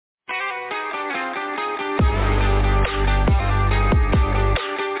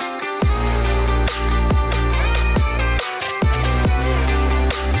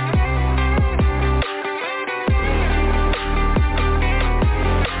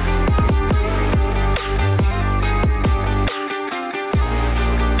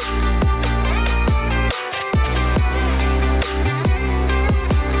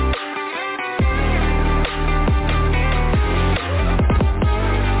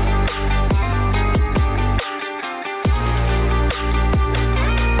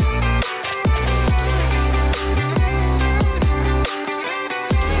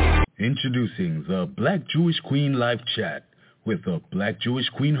Black Jewish Queen Live Chat with the Black Jewish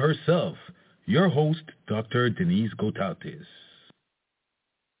Queen herself, your host, Dr. Denise Gotatis.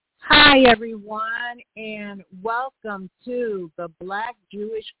 Hi, everyone, and welcome to the Black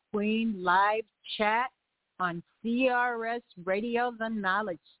Jewish Queen Live Chat on CRS Radio, the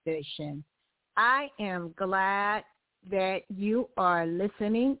Knowledge Station. I am glad that you are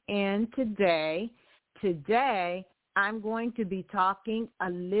listening in today. Today, I'm going to be talking a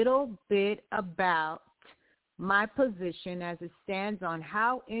little bit about my position as it stands on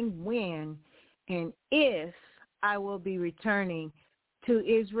how and when and if I will be returning to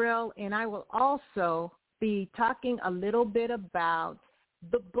Israel, and I will also be talking a little bit about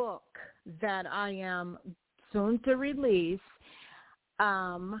the book that I am soon to release.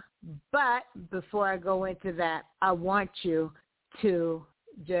 But before I go into that, I want you to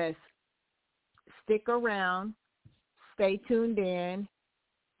just stick around, stay tuned in,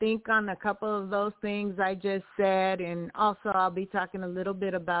 think on a couple of those things I just said, and also I'll be talking a little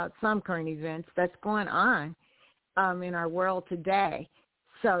bit about some current events that's going on in our world today.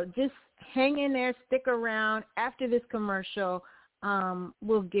 So just hang in there, stick around. After this commercial,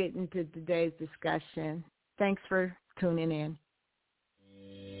 we'll get into today's discussion. Thanks for tuning in.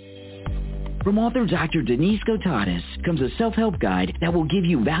 From author Dr. Denise Gotatis comes a self-help guide that will give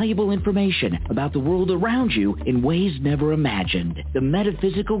you valuable information about the world around you in ways never imagined. The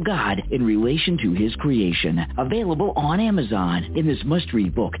Metaphysical God in Relation to His Creation. Available on Amazon. In this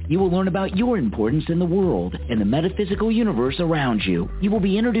must-read book, you will learn about your importance in the world and the metaphysical universe around you. You will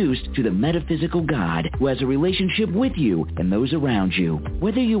be introduced to the Metaphysical God who has a relationship with you and those around you.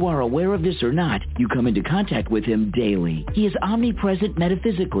 Whether you are aware of this or not, you come into contact with Him daily. He is omnipresent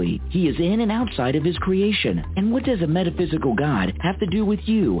metaphysically. He is in and outside of His creation. And what does a metaphysical God have to do with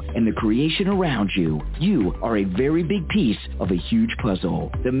you and the creation around you? You are a very big piece of a huge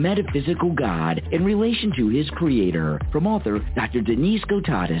puzzle. The Metaphysical God in Relation to His Creator from author Dr. Denise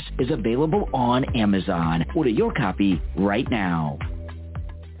Gotatis is available on Amazon. Order your copy right now.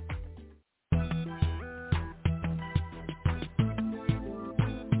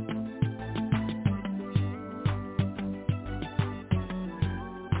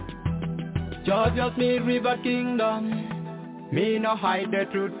 Just me river kingdom, me no hide the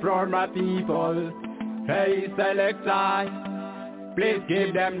truth from my people. Hey, select I, please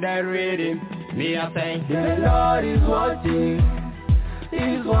give them the reading. Me a say, the Lord is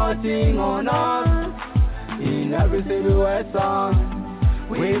watching on us. In every situation,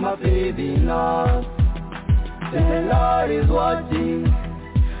 we must live in love. The Lord is watching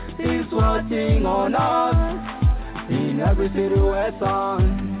on us. In every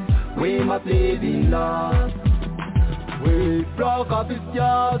situation, we must live in love. We broke up his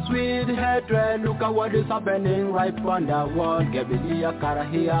jaws with hatred. Look at what is happening right from the world. Gebilia,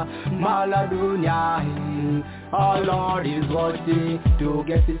 Karahia, Maladunya. Our Lord is watching to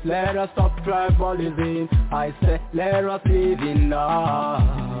get his let us stop tribalism. I say let us live in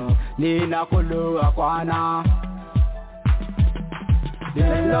love. Nina Kulu Akwana.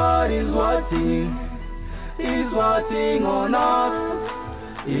 The Lord is watching on us.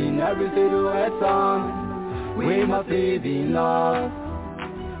 In every situation, we must live in love.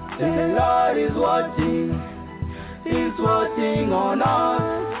 The Lord is watching on us.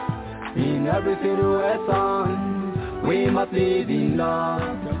 In every situation, we must live in love.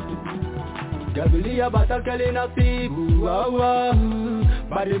 Gabrilia Batalkalina Sibu,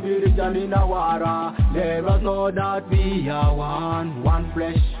 Badi Birijalina Wara. Let us know that we are one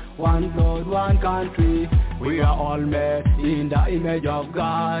flesh, one blood, one country. We are all made in the image of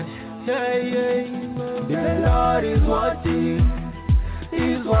God. The Lord is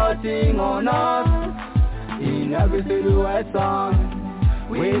watching on us. In every situation,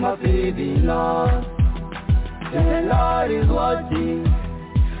 we must live in love. The Lord is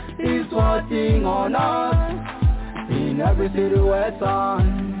watching on us. In every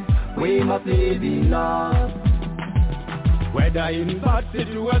situation, we must live in love. Whether in bad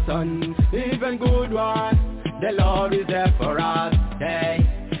situation, even good one, the Lord is there for us. Hey,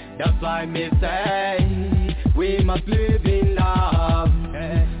 that's why me say we must live in love.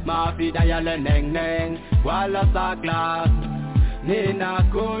 Mafida yale neng neng, wala sakla. Nina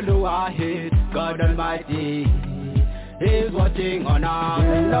kulu ahid, God Almighty is watching on us.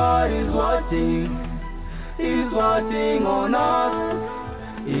 The Lord is watching on us.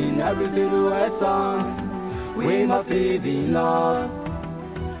 In every situation, we must live in love.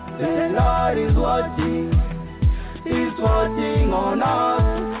 The Lord is watching on us.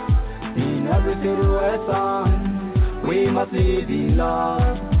 In every situation, we must live in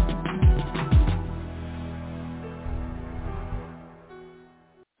love.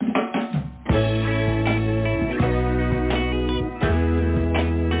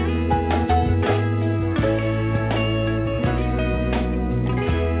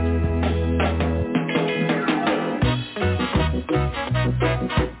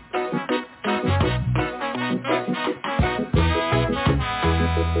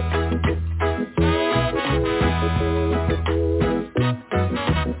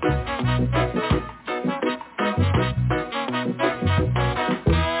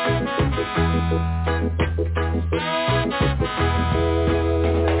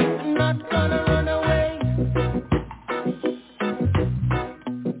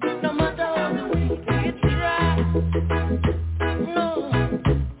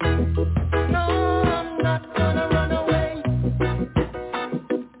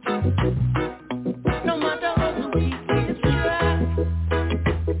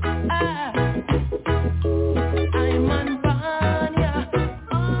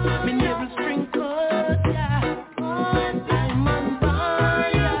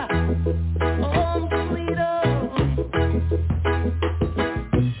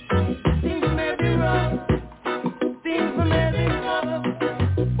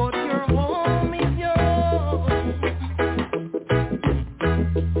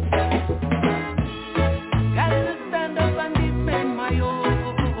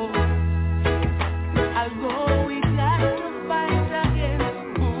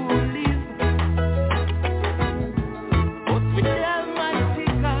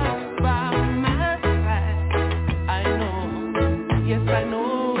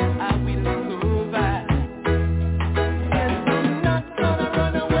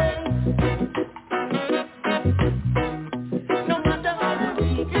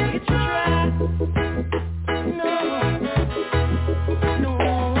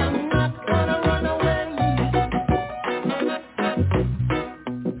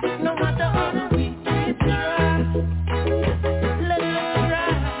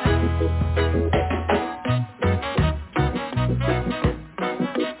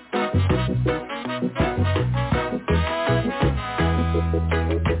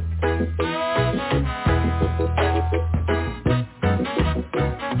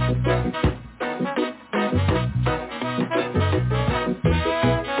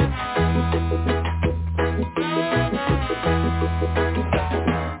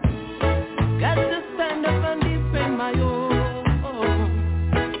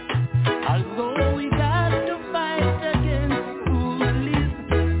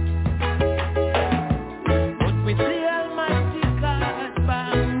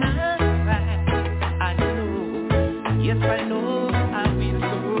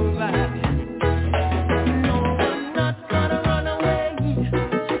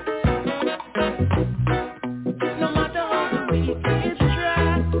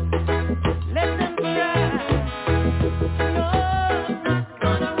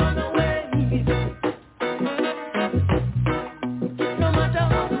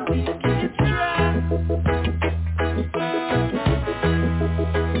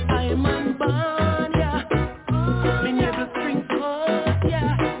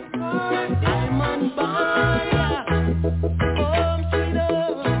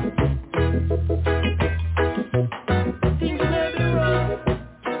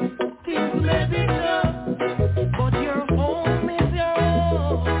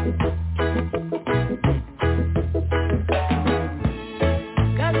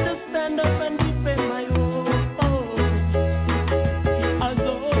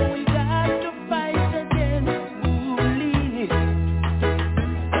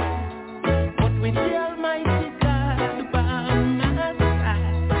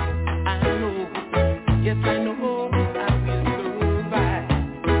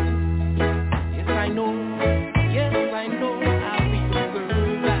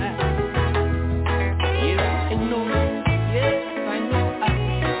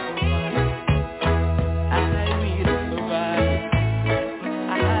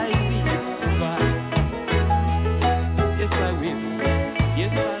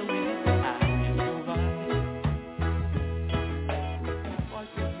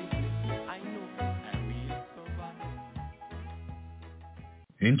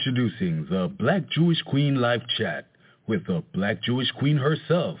 Introducing the Black Jewish Queen Live Chat with the Black Jewish Queen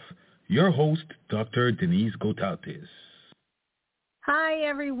herself, your host, Dr. Denise Gotatis. Hi,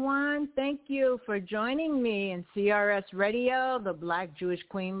 everyone. Thank you for joining me in CRS Radio, the Black Jewish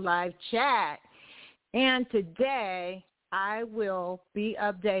Queen Live Chat. And today, I will be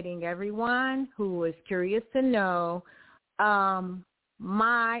updating everyone who is curious to know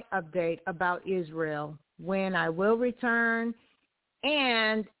my update about Israel, when I will return,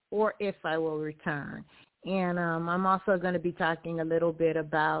 and or if I will return. And I'm also going to be talking a little bit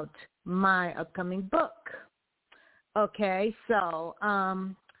about my upcoming book. Okay, so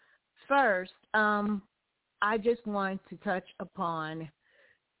first, I just want to touch upon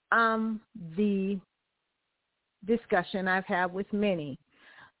the discussion I've had with many,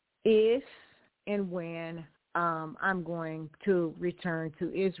 if and when I'm going to return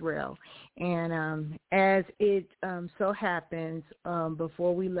to Israel. And as it so happens,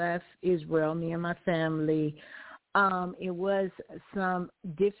 before we left Israel, me and my family, it was some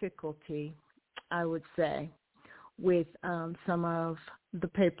difficulty, I would say, with some of the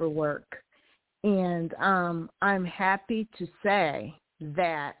paperwork. And I'm happy to say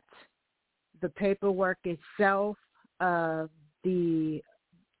that the paperwork itself, the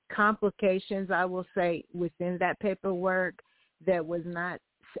complications, I will say, within that paperwork that was not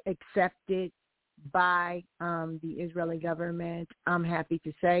accepted by the Israeli government, I'm happy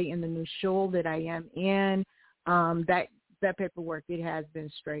to say in the new shul that I am in, that paperwork, it has been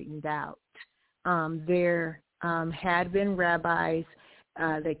straightened out. There had been rabbis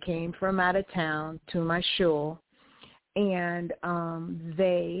that came from out of town to my shul, and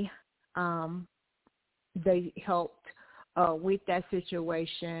they helped with that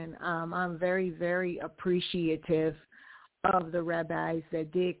situation. I'm very, very appreciative of the rabbis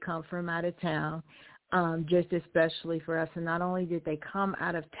that did come from out of town, just especially for us. And not only did they come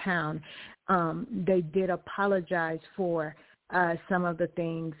out of town, they did apologize for some of the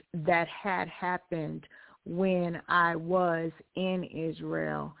things that had happened when I was in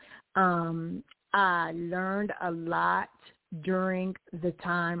Israel. I learned a lot during the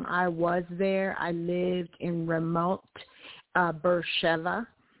time I was there. I lived in remote Beersheba,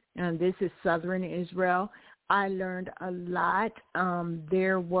 and this is southern Israel. I learned a lot.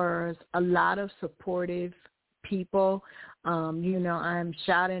 There was a lot of supportive people. I'm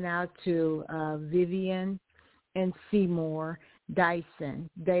shouting out to Vivian and Seymour Dyson.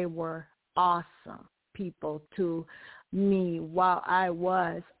 They were awesome people to me while I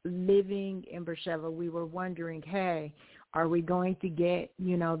was living in Beersheba. We were wondering, hey, are we going to get,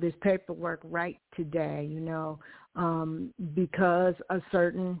 this paperwork right today, because a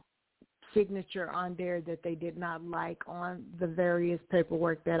certain signature on there that they did not like on the various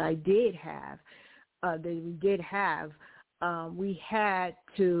paperwork that I did have, we had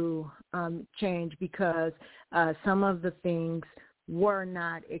to change because some of the things were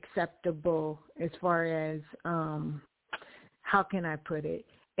not acceptable as far as, how can I put it,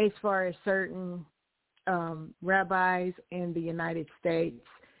 as far as certain rabbis in the United States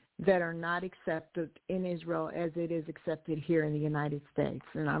that are not accepted in Israel as it is accepted here in the United States.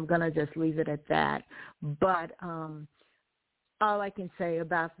 And I'm going to just leave it at that. But all I can say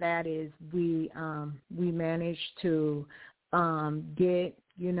about that is we managed to get,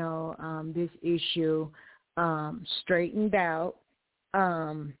 this issue straightened out.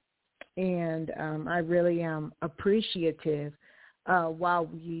 And I really am appreciative while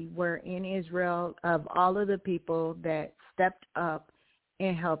we were in Israel of all of the people that stepped up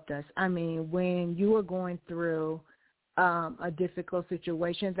and helped us. I mean, when you are going through a difficult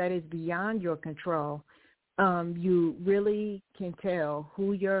situation that is beyond your control, you really can tell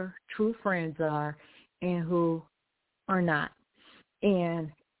who your true friends are and who are not.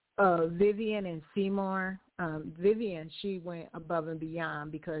 And Vivian and Seymour, Vivian, she went above and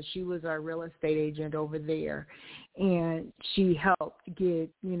beyond because she was our real estate agent over there, and she helped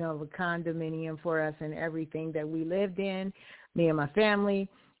get, the condominium for us and everything that we lived in, me and my family.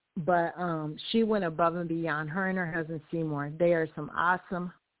 But she went above and beyond, her and her husband Seymour. They are some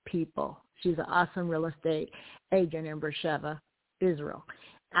awesome people. She's an awesome real estate agent in Beersheba, Israel.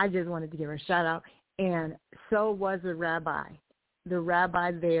 I just wanted to give her a shout out. And so was the rabbi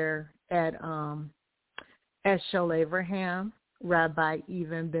there at Shul Abraham, Rabbi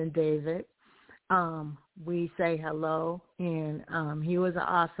Even Ben David. We say hello, and he was an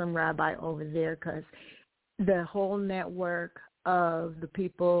awesome rabbi over there because the whole network of the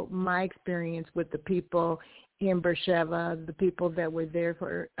people, my experience with the people in Beersheba, the people that were there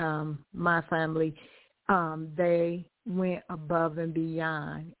for my family, they went above and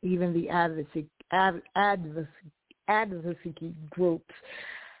beyond. Even the advocacy groups.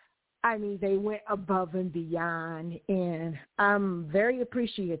 I mean, they went above and beyond, and I'm very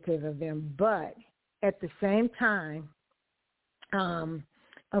appreciative of them. But at the same time,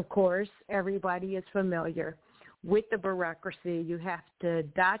 of course, everybody is familiar with the bureaucracy. You have to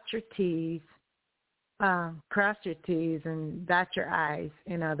dot your T's, cross your T's, and dot your I's,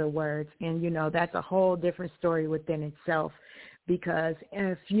 in other words. And, that's a whole different story within itself, because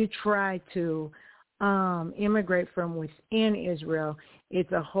if you try to immigrate from within Israel,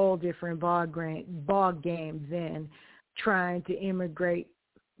 it's a whole different ball game than trying to immigrate,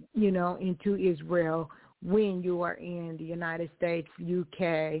 into Israel when you are in the United States,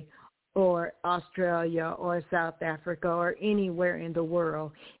 UK, or Australia, or South Africa, or anywhere in the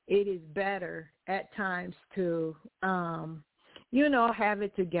world. It is better at times to, have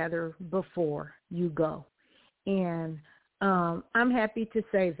it together before you go. And I'm happy to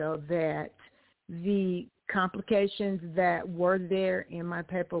say, though, that the complications that were there in my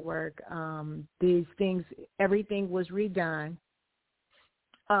paperwork, these things, everything was redone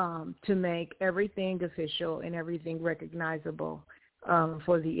to make everything official and everything recognizable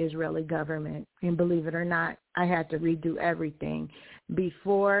for the Israeli government. And believe it or not, I had to redo everything.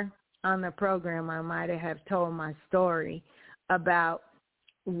 Before on the program, I might have told my story about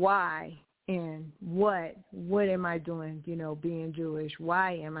why and what am I doing, being Jewish,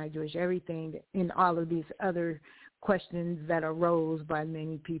 why am I Jewish, everything, and all of these other questions that arose by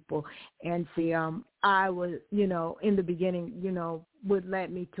many people. And see, I was, in the beginning, what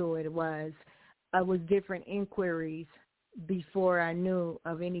led me to it was different inquiries before I knew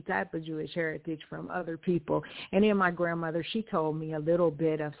of any type of Jewish heritage from other people. And then my grandmother, she told me a little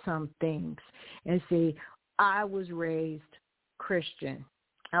bit of some things. And see, I was raised Christian.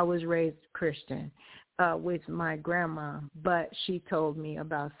 With my grandma, but she told me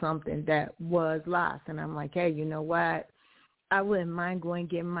about something that was lost. And I'm like, hey, you know what? I wouldn't mind going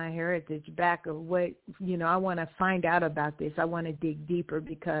getting my heritage back of what, I want to find out about this. I want to dig deeper,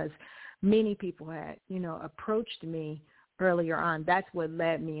 because many people had, approached me earlier on. That's what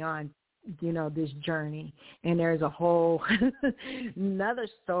led me on, this journey. And there's a whole another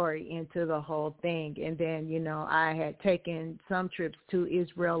story into the whole thing. And then, I had taken some trips to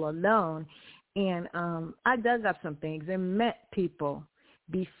Israel alone, and I dug up some things and met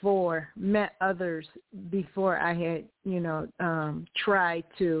others before I had, tried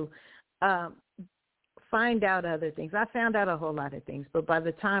to find out other things. I found out a whole lot of things, but by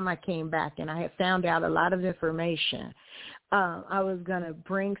the time I came back and I had found out a lot of information, I was going to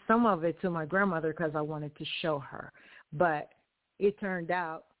bring some of it to my grandmother because I wanted to show her. But it turned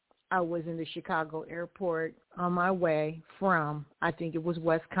out I was in the Chicago airport on my way from, I think it was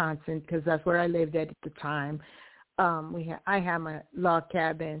Wisconsin, because that's where I lived at the time. I had my log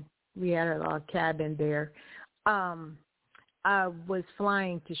cabin. We had a log cabin there. I was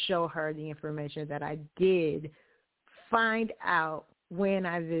flying to show her the information that I did find out when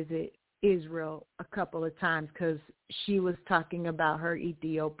I visit Israel a couple of times, because she was talking about her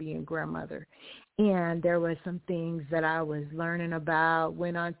Ethiopian grandmother. And there were some things that I was learning about,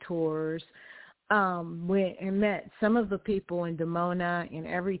 went on tours, went and met some of the people in Dimona and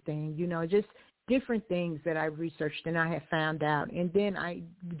everything, just different things that I researched and I had found out. And then I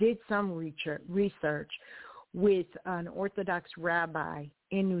did some research with an Orthodox rabbi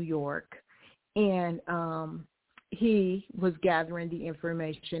in New York, and he was gathering the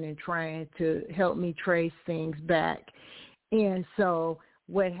information and trying to help me trace things back. And so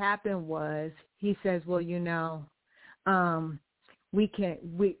what happened was, he says, well, you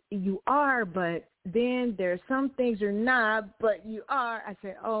are, but then there's some things you're not, but you are. I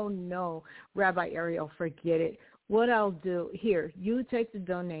said, oh no, Rabbi Ariel, forget it. What I'll do here, you take the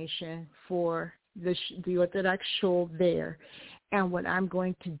donation for the Orthodox shul there, and what I'm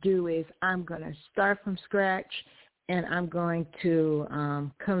going to do is I'm going to start from scratch, and I'm going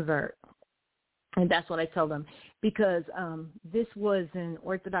to convert. And that's what I told them, because this was an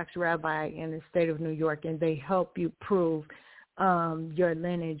Orthodox rabbi in the state of New York, and they help you prove your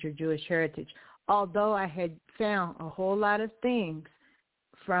lineage, your Jewish heritage. Although I had found a whole lot of things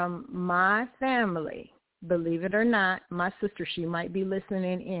from my family, believe it or not, my sister, she might be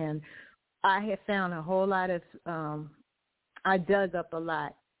listening in, I had found a whole lot of, I dug up a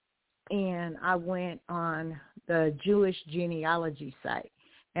lot, and I went on the Jewish genealogy site,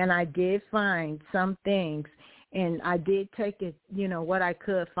 and I did find some things, and I did take it, what I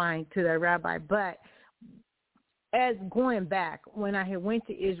could find to the rabbi. But as going back, when I had went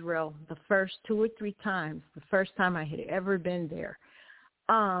to Israel the first 2 or 3 times, the first time I had ever been there,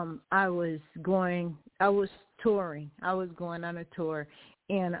 I was touring. I was going on a tour,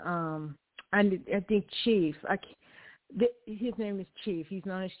 and I think Chief, his name is Chief. He's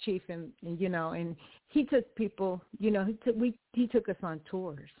known as Chief, and he took people. He took us on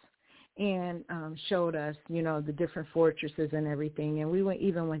tours and showed us, the different fortresses and everything. And we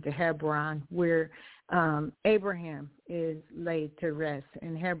even went to Hebron, where Abraham is laid to rest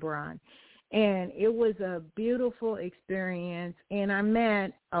in Hebron. And it was a beautiful experience. And I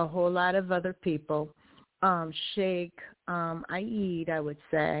met a whole lot of other people. Sheikh Aid, I would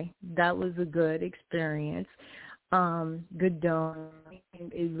say. That was a good experience. Good dome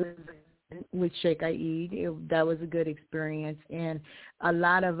with Sheikh Aid. That was a good experience. And a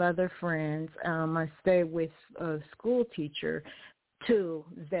lot of other friends. I stayed with a school teacher, too,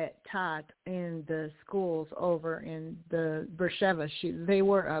 that taught in the schools over in the Beersheba. They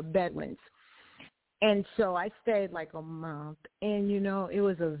were Bedouins. And so I stayed like a month, and, it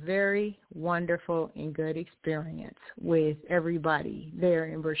was a very wonderful and good experience with everybody there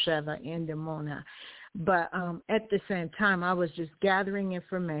in Beersheba and Dimona. But at the same time, I was just gathering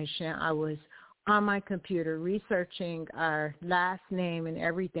information. I was on my computer researching our last name and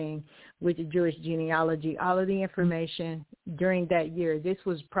everything with the Jewish genealogy, all of the information during that year. This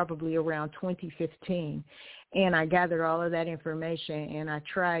was probably around 2015. And I gathered all of that information, and I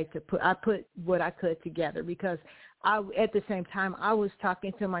tried to put what I could together, because at the same time, I was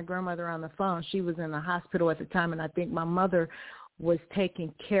talking to my grandmother on the phone. She was in the hospital at the time, and I think my mother was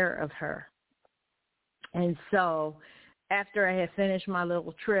taking care of her. And so after I had finished my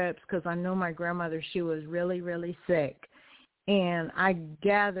little trips, because I knew my grandmother, she was really, really sick, and I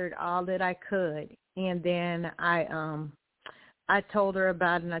gathered all that I could, and then I told her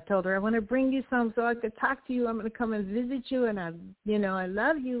about it, and I told her, I want to bring you some so I could talk to you. I'm going to come and visit you, and I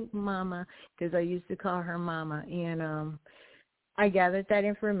love you, Mama, because I used to call her Mama. And I gathered that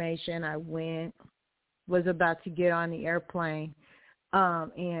information. I was about to get on the airplane,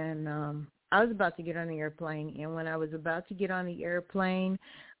 I was about to get on the airplane, and when I was about to get on the airplane,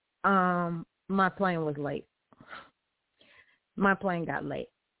 my plane was late. My plane got late,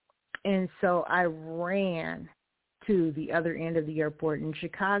 and so I ran to the other end of the airport. In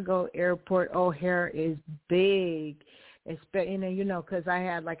Chicago Airport, O'Hare is big, because I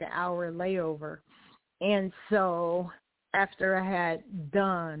had like an hour layover. And so after I had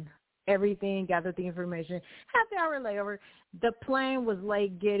done everything, gathered the information, half the hour layover, the plane was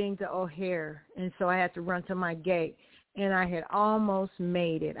late getting to O'Hare. And so I had to run to my gate, and I had almost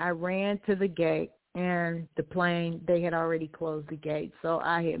made it. I ran to the gate, and the plane, they had already closed the gate. So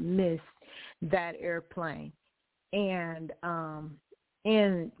I had missed that airplane. And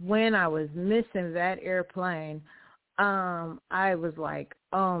when I was missing that airplane, I was like,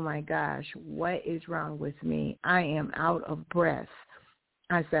 oh, my gosh, what is wrong with me? I am out of breath.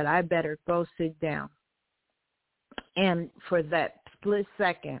 I said, I better go sit down. And for that split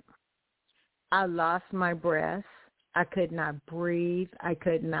second, I lost my breath. I could not breathe. I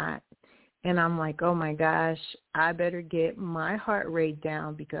could not. And I'm like, oh, my gosh, I better get my heart rate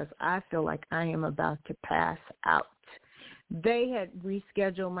down, because I feel like I am about to pass out. They had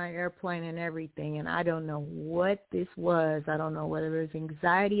rescheduled my airplane and everything, and I don't know what this was. I don't know whether it was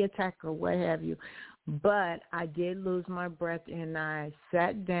anxiety attack or what have you. But I did lose my breath, and I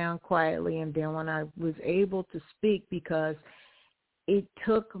sat down quietly. And then when I was able to speak, because it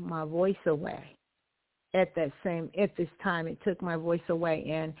took my voice away. At this time, it took my voice away,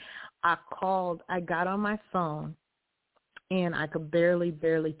 and I got on my phone, and I could barely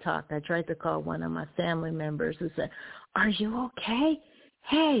talk. I tried to call one of my family members, who said, are you okay?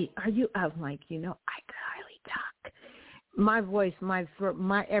 Hey, are you? I'm like, I could hardly talk. My voice, my throat,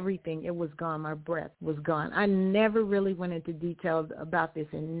 my everything, it was gone. My breath was gone. I never really went into detail about this,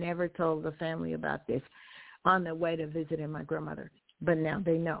 and never told the family about this on the way to visiting my grandmother. But now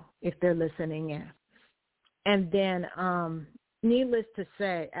they know, if they're listening in. And then, needless to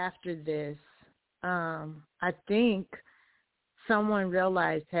say, after this, I think someone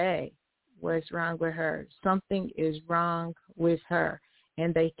realized, hey, what's wrong with her? Something is wrong with her.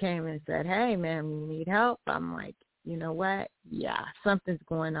 And they came and said, hey, ma'am, you need help? I'm like, you know what? Yeah, something's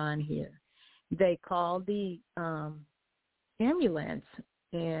going on here. They called the ambulance,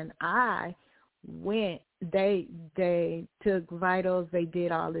 and I went. They took vitals. They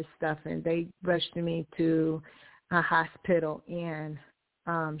did all this stuff, and they rushed me to a hospital in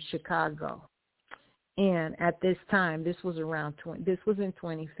Chicago. And at this time, this was in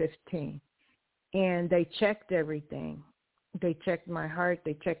 2015, and they checked everything. They checked my heart.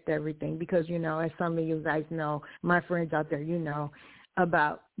 They checked everything, because, as some of you guys know, my friends out there,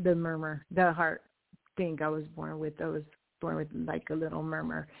 about the murmur, the heart thing I was born with. I was born with like a little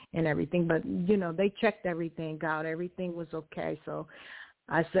murmur and everything. But, they checked everything out. Everything was okay. So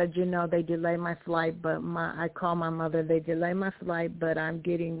I said, they delayed my flight, but I called my mother. They delayed my flight, but I'm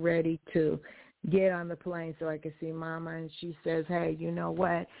getting ready to get on the plane so I can see Mama. And she says, hey, you know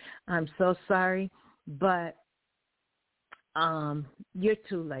what? I'm so sorry, but you're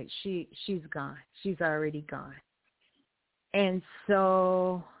too late. She's gone. She's already gone. And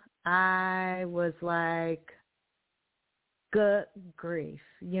so I was like, good grief.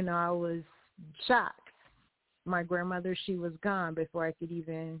 I was shocked. My grandmother, she was gone before I could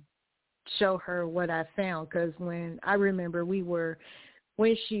even show her what I found. Because when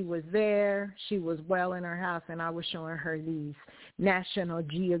she was there, she was well in her house, and I was showing her these National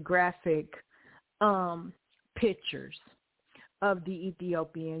Geographic pictures of the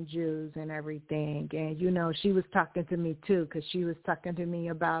Ethiopian Jews and everything. And, she was talking to me, too, because she was talking to me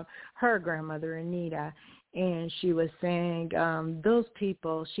about her grandmother, Anita. And she was saying those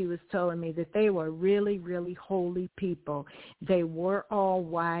people, she was telling me that they were really, really holy people. They were all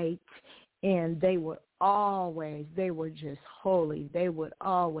white, and they were just holy. They would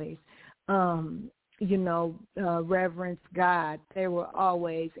always, reverence God. They were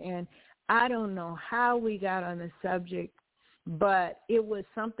always. And I don't know how we got on the subject, but it was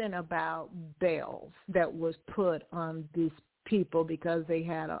something about bells that was put on these people because they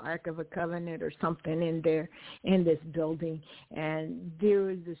had an Ark of a Covenant or something in there in this building, and there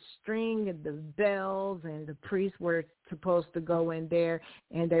was a string of the bells, and the priests were supposed to go in there,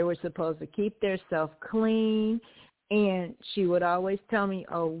 and they were supposed to keep themselves clean. And she would always tell me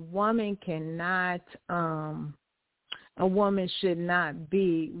a woman should not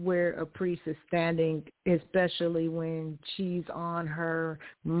be where a priest is standing, especially when she's on her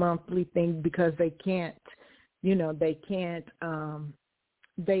monthly thing, because it's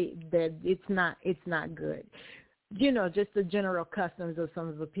not good. Just the general customs of some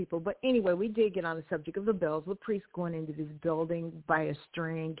of the people. But anyway, we did get on the subject of the bells, with priests going into this building by a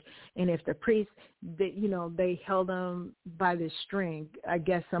string. And if the priests, they held them by the string, I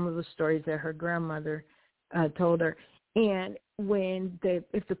guess some of the stories that her grandmother told her. And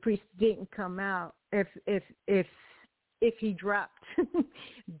if the priest didn't come out, if he dropped,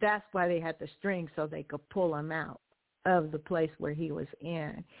 that's why they had the string, so they could pull him out of the place where he was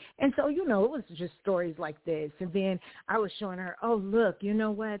in. And so, it was just stories like this. And then I was showing her, oh, look, you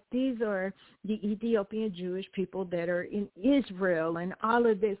know what? These are the Ethiopian Jewish people that are in Israel and all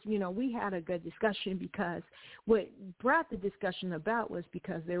of this. We had a good discussion, because what brought the discussion about was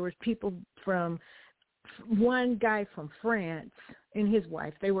because there were people from one guy from France and his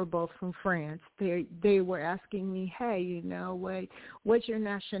wife. They were both from France. They were asking me, hey, what's your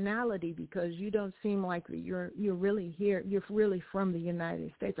nationality? Because you don't seem like you're really here. You're really from the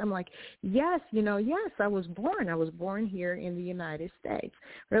United States. I'm like, yes, yes, I was born here in the United States.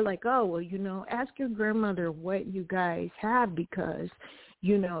 They're like, oh, well, ask your grandmother what you guys have, because,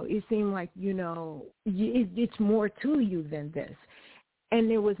 it seemed like, it's more to you than this. And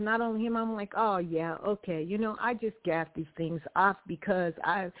it was not only him. I'm like, oh, yeah, okay. I just gaff these things off because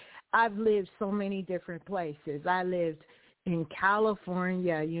I've lived so many different places. I lived in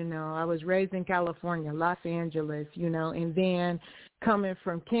California, I was raised in California, Los Angeles, and then coming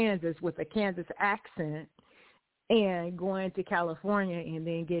from Kansas with a Kansas accent and going to California and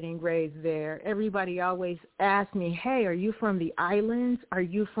then getting raised there. Everybody always asked me, hey, are you from the islands? Are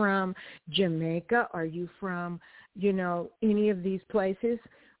you from Jamaica? Are you from any of these places,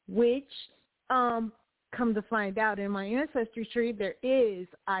 which come to find out in my ancestry tree, there is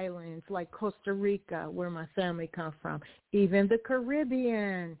islands like Costa Rica, where my family comes from, even the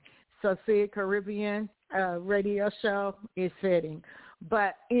Caribbean. So see, Caribbean radio show is fitting.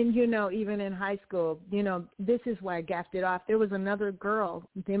 But even in high school, this is why I gaffed it off. There was another girl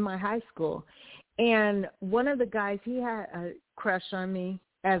in my high school, and one of the guys, he had a crush on me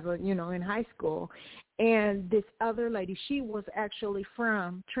in high school. And this other lady, she was actually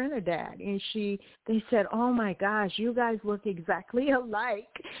from Trinidad, and they said, oh my gosh, you guys look exactly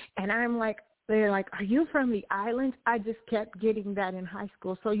alike. And I'm like, they're like, are you from the islands? I just kept getting that in high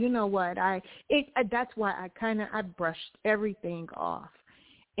school. So you know what? That's why I brushed everything off.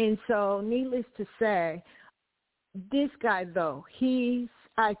 And so needless to say, this guy though,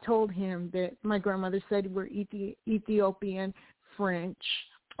 I told him that my grandmother said we're Ethiopian, French,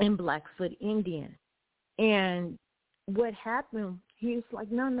 and Blackfoot Indian. And what happened, he's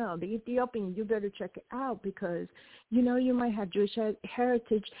like, no, the Ethiopian, you better check it out because, you might have Jewish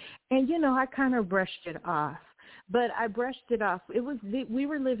heritage. And, I kind of brushed it off. But I brushed it off. We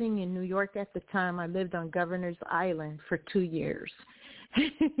were living in New York at the time. I lived on Governor's Island for 2 years.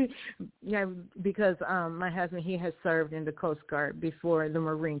 Yeah, because my husband, he has served in the Coast Guard before the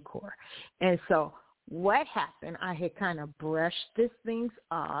Marine Corps. And so what happened, I had kind of brushed these things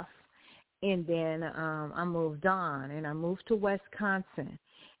off, and then I moved on, and I moved to Wisconsin.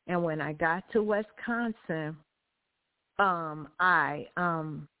 And when I got to Wisconsin, I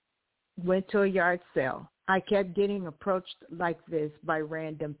went to a yard sale. I kept getting approached like this by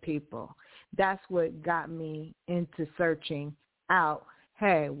random people. That's what got me into searching out,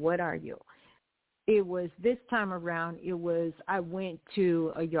 hey, what are you? It was this time around, I went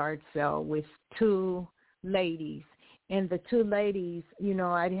to a yard sale with two ladies. And the two ladies, you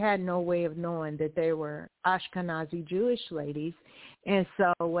know, I had no way of knowing that they were Ashkenazi Jewish ladies. And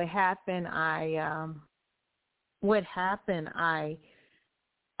so what happened, I went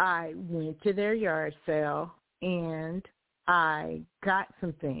to their yard sale and I got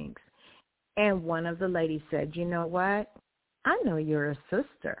some things. And one of the ladies said, you know what? I know you're a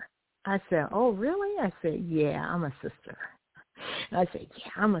sister. I said, oh, really? I said, yeah, I'm a sister. I said,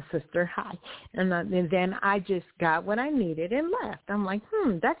 yeah, I'm a sister. Hi. And then I just got what I needed and left. I'm like,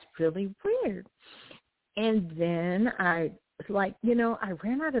 that's really weird. And then I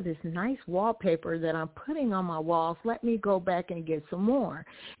ran out of this nice wallpaper that I'm putting on my walls. Let me go back and get some more.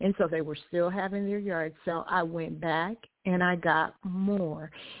 And so they were still having their yard sale. I went back and I got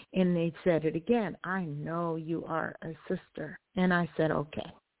more. And they said it again. I know you are a sister. And I said,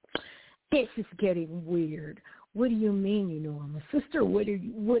 okay, this is getting weird. What do you mean, you know, I'm a sister? What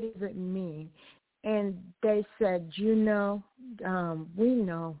does it mean? And they said, we know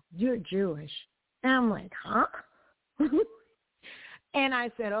you're Jewish. And I'm like, huh? And I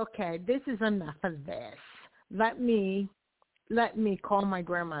said, okay, this is enough of this. Let me call my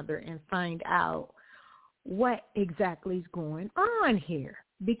grandmother and find out what exactly is going on here.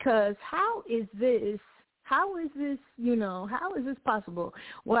 Because how is this, you know, how is this possible?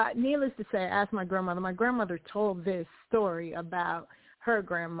 Well, needless to say, I asked my grandmother. My grandmother told this story about her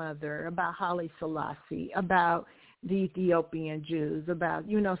grandmother, about Haile Selassie, about the Ethiopian Jews, about,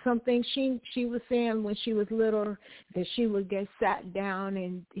 you know, some things she was saying when she was little, that she would get sat down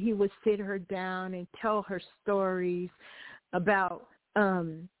and he would sit her down and tell her stories about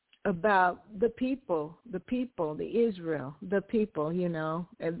the people, Israel, the people, you know,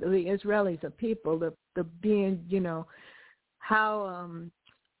 the Israelis, the people, the being, you know, how,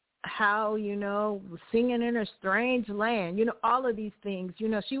 you know, singing in a strange land, you know, all of these things, you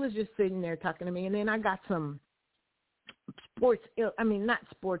know, she was just sitting there talking to me. And then I got some not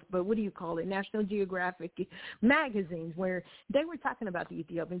sports, but what do you call it? National Geographic magazines where they were talking about the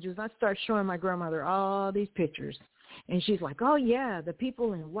Ethiopian Jews. I started showing my grandmother all these pictures. And she's like, oh, yeah, the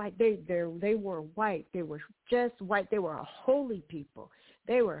people in white, they were white. They were just white. They were a holy people.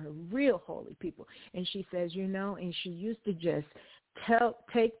 They were a real holy people. And she says, you know, and she used to just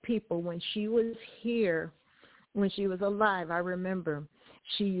take people when she was here, when she was alive. I remember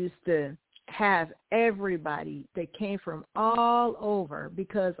she used to have everybody that came from all over,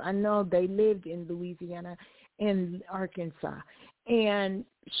 because I know they lived in Louisiana and Arkansas. And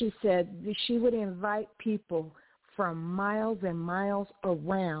she said she would invite people from miles and miles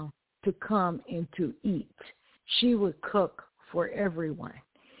around to come and to eat. She would cook for everyone.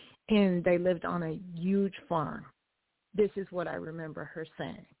 And they lived on a huge farm. This is what I remember her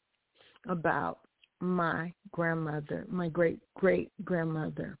saying about my grandmother, my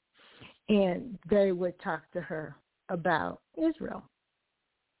great-great-grandmother. And they would talk to her about Israel.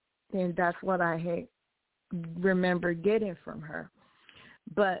 And that's what I remember getting from her.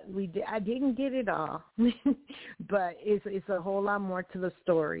 But I didn't get it all. But it's a whole lot more to the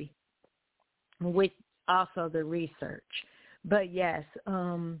story, with also the research. But yes,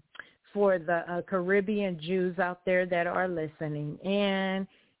 for the Caribbean Jews out there that are listening, and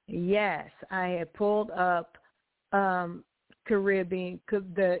yes, I had pulled up Caribbean,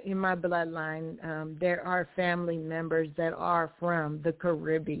 in my bloodline, there are family members that are from the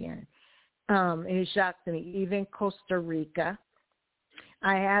Caribbean. It shocked me. Even Costa Rica.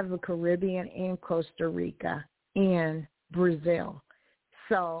 I have a Caribbean in Costa Rica and Brazil.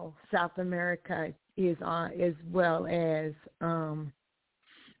 So South America is on, as well as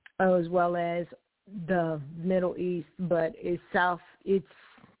the Middle East, but it's South. It's,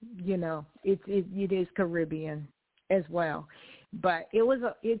 you know, it is Caribbean as well. But it was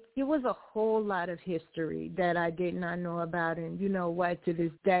a whole lot of history that I did not know about, and you know what? To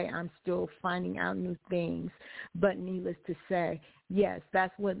this day, I'm still finding out new things. But needless to say, yes,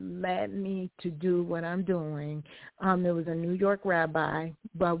 that's what led me to do what I'm doing. There was a New York rabbi,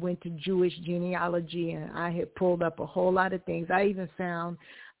 but I went to Jewish genealogy, and I had pulled up a whole lot of things. I even found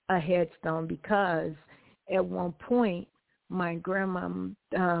a headstone, because at one point, my grandma,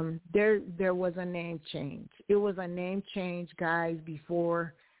 there was a name change. It was a name change, guys,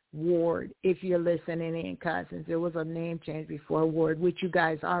 before Ward, if you're listening in, cousins. There was a name change before Ward, which you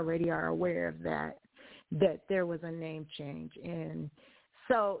guys already are aware of that there was a name change. And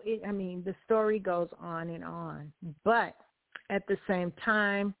so, the story goes on and on. But at the same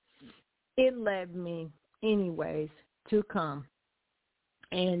time, it led me anyways to come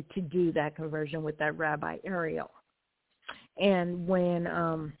and to do that conversion with that Rabbi Ariel. And when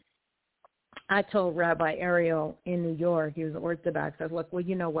I told Rabbi Ariel in New York, he was Orthodox, I was like, well,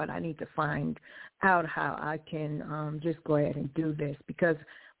 you know what, I need to find out how I can just go ahead and do this, because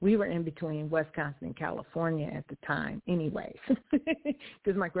we were in between Wisconsin and California at the time anyways,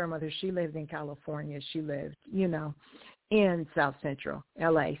 because my grandmother, she lived in California. She lived, in South Central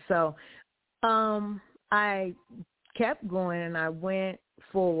LA. So I kept going, and I went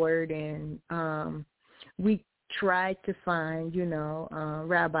forward, and we tried to find,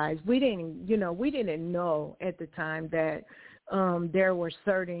 rabbis. We didn't know at the time that there were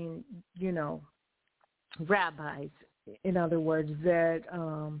certain, rabbis, in other words, that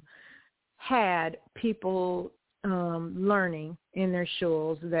had people learning in their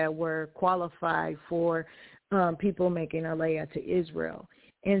shuls that were qualified for people making aliyah to Israel.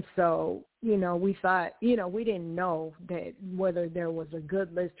 And so, we thought, we didn't know that whether there was a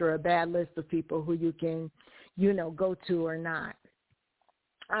good list or a bad list of people who you can, go to or not.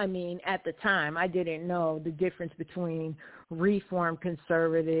 At the time, I didn't know the difference between Reform,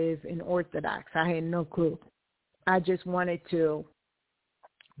 Conservative, and Orthodox. I had no clue. I just wanted to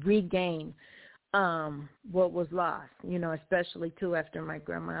regain what was lost, especially too after my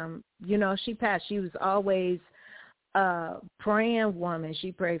grandma, she passed. She was always a praying woman.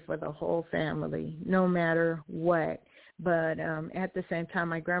 She prayed for the whole family, no matter what. But at the same time,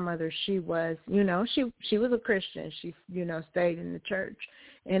 my grandmother, she was, she was a Christian. She, stayed in the church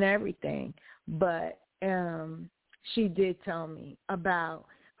and everything. But she did tell me about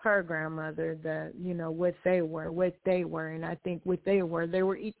her grandmother, what they were. And I think they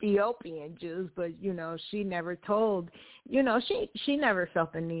were Ethiopian Jews, but, she never told, she never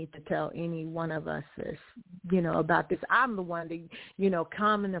felt the need to tell any one of us this, about this. I'm the one that,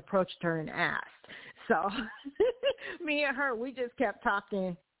 come and approached her and asked. So me and her, we just kept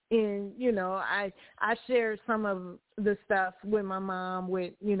talking. And, I shared some of the stuff with my mom,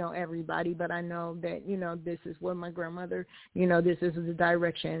 with, everybody, but I know that, this is what my grandmother, this is the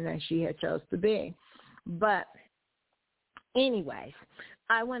direction that she had chose to be. But anyways,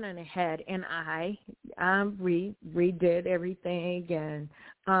 I went on ahead and I redid everything, and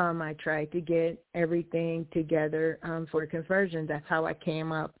I tried to get everything together for conversion. That's how I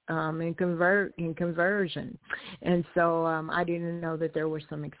came up in conversion. And so I didn't know that there were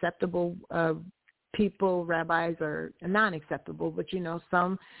some acceptable people, rabbis, or non-acceptable, but,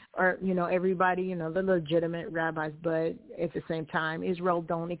 some are, everybody, the legitimate rabbis, but at the same time, Israel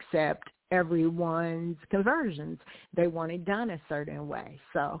don't accept everyone's conversions. They want it done a certain way.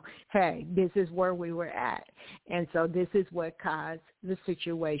 So, hey, this is where we were at. And so this is what caused the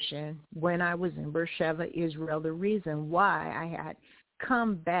situation when I was in Beersheba, Israel, the reason why I had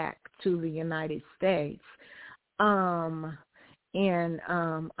come back to the United States. And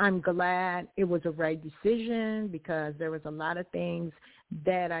I'm glad it was a right decision, because there was a lot of things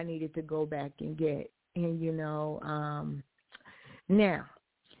that I needed to go back and get. And, now,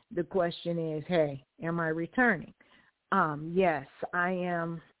 the question is, hey, am I returning? Yes, I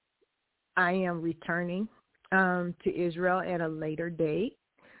am returning to Israel at a later date.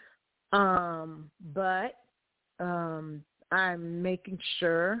 But I'm making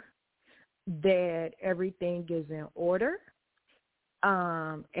sure that everything is in order.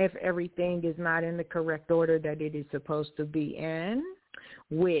 If everything is not in the correct order that it is supposed to be in,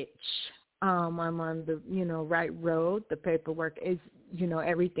 which I'm on the, right road. The paperwork is,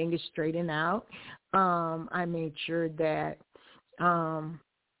 everything is straightened out. I made sure that,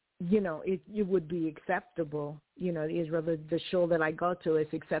 it would be acceptable. Israel, the shul that I go to is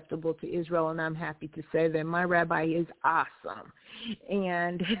acceptable to Israel, and I'm happy to say that my rabbi is awesome.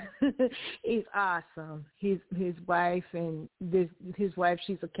 And he's awesome. His wife,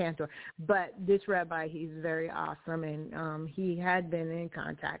 she's a cantor. But this rabbi, he's very awesome, and he had been in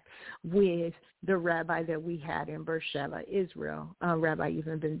contact with the rabbi that we had in Beersheba, Israel, Rabbi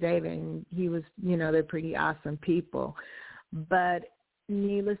Even Ben David, and he was, they're pretty awesome people. But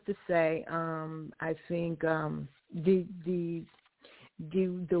needless to say, I think the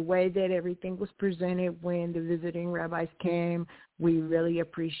way that everything was presented when the visiting rabbis came, we really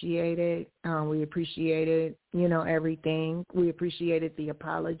appreciated. We appreciated, everything. We appreciated the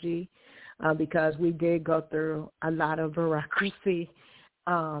apology because we did go through a lot of bureaucracy.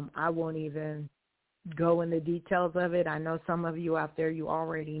 I won't even go in the details of it. I know some of you out there, you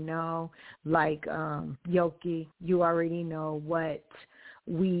already know, like Yoki, you already know what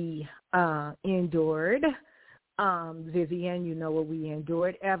we endured. Vivian, you know what we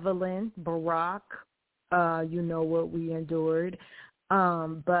endured. Evelyn, Barack, you know what we endured.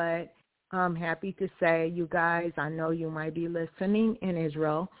 But I'm happy to say, you guys, I know you might be listening in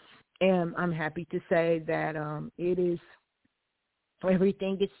Israel, and I'm happy to say that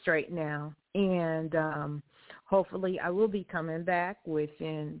everything is straight now. And hopefully I will be coming back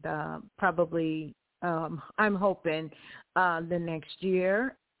within probably, I'm hoping, the next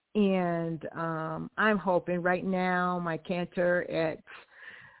year. And I'm hoping right now my cantor at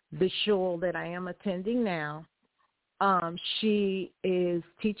the shul that I am attending now, she is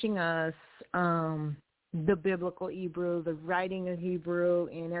teaching us the biblical Hebrew, the writing of Hebrew,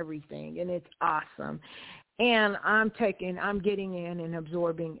 and everything, and it's awesome. And I'm getting in and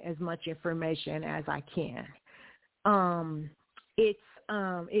absorbing as much information as I can. It's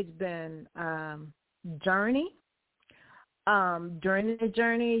been journey. During the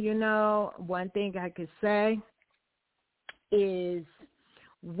journey, you know, one thing I could say is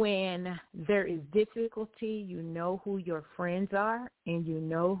when there is difficulty, you know who your friends are and you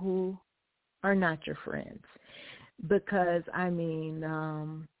know who are not your friends. Because, I mean,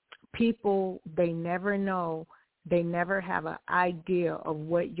 people, they never know, they never have an idea of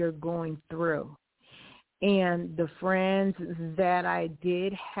what you're going through. And the friends that I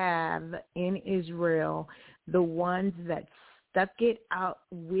did have in Israel, the ones that stuck it out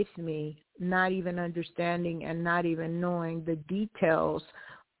with me, not even understanding and not even knowing the details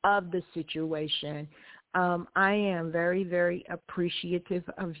of the situation, I am very, very appreciative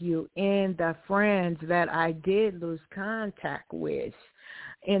of you. And the friends that I did lose contact with,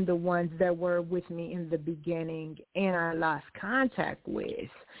 and the ones that were with me in the beginning and I lost contact with,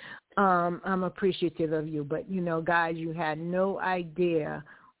 I'm appreciative of you. But, you know, guys, you had no idea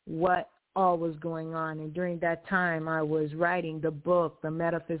what all was going on. And during that time, I was writing the book, The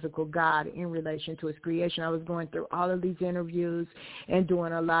Metaphysical God, in relation to his creation. I was going through all of these interviews and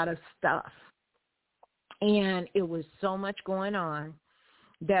doing a lot of stuff. And it was so much going on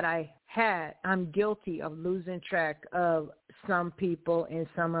that I'm guilty of losing track of some people and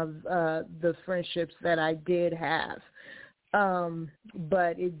some of the friendships that I did have.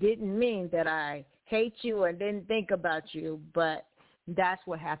 But it didn't mean that I hate you or didn't think about you, but that's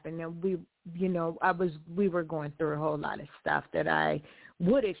what happened. And we were going through a whole lot of stuff that I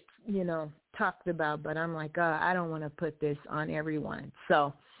would have, talked about, but I'm like, I don't want to put this on everyone.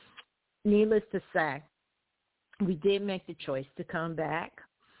 So needless to say, we did make the choice to come back.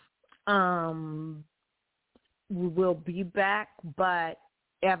 We will be back, but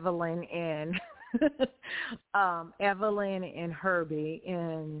Evelyn and Herbie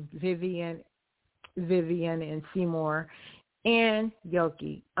and Vivian and Seymour and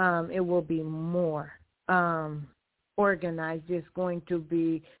Yoki, it will be more organized. It's going to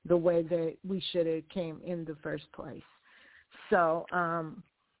be the way that we should have came in the first place. So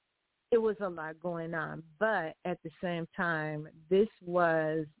it was a lot going on, but at the same time, this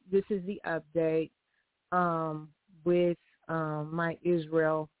is the update with my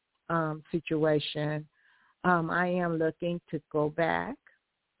Israel situation. I am looking to go back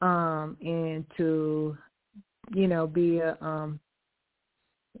and to be a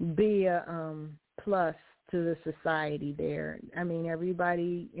plus to the society there. I mean,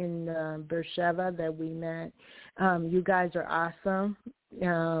 everybody in Beersheba that we met, you guys are awesome.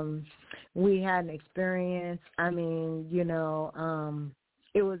 We had an experience. I mean,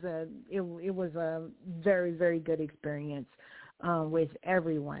 it was a very, very good experience with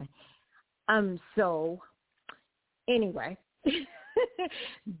everyone. So anyway,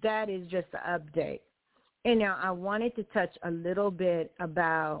 that is just an update. And now I wanted to touch a little bit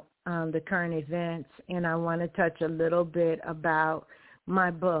about the current events, and I want to touch a little bit about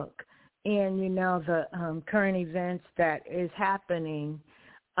my book. And, the current events that is happening,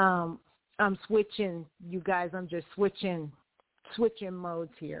 I'm switching, you guys, I'm just switching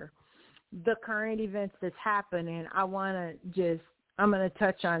modes here. The current events that's happening, I'm going to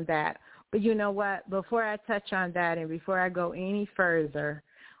touch on that. But you know what? Before I touch on that and before I go any further,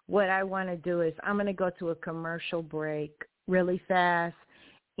 what I want to do is I'm going to go to a commercial break really fast.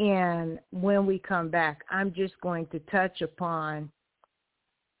 And when we come back, I'm just going to touch upon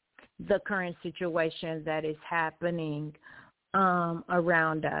the current situation that is happening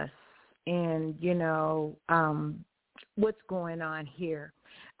around us and, what's going on here.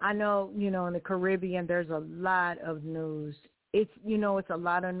 I know, in the Caribbean, there's a lot of news. It's a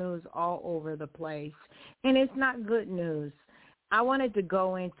lot of news all over the place. And it's not good news. I wanted to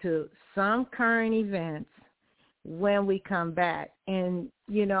go into some current events when we come back. And,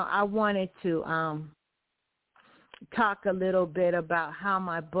 I wanted to talk a little bit about how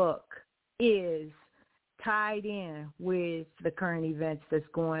my book is tied in with the current events that's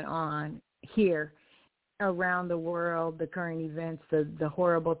going on here around the world, the current events, the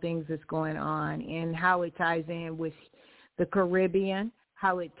horrible things that's going on, and how it ties in with the Caribbean,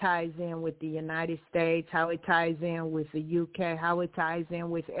 how it ties in with the United States, how it ties in with the UK, how it ties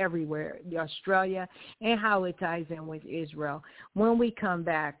in with everywhere, Australia, and how it ties in with Israel when we come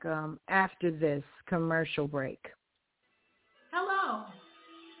back after this commercial break. Hello,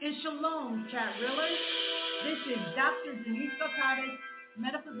 and shalom, chat reelers. This is Dr. Denise Gotares,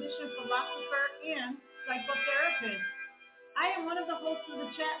 metaphysician, philosopher, and psychotherapist. I am one of the hosts of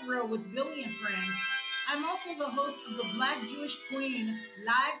the chat reel with Billy and Friends. I'm also the host of the Black Jewish Queen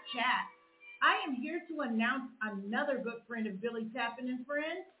live chat. I am here to announce another good friend of Billy Tappan and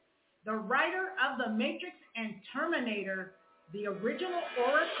Friends, the writer of The Matrix and Terminator, the original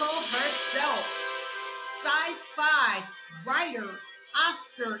Oracle herself, sci-fi writer,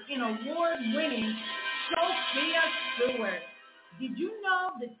 Oscar and award-winning Sophia Stewart. Did you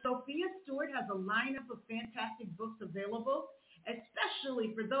know that Sophia Stewart has a lineup of fantastic books available,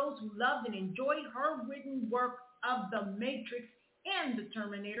 especially for those who loved and enjoyed her written work of The Matrix and the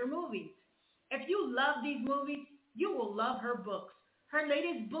Terminator movies? If you love these movies, you will love her books. Her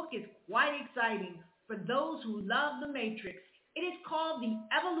latest book is quite exciting for those who love The Matrix. It is called The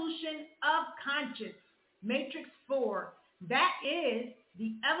Evolution of Conscience, Matrix 4. That is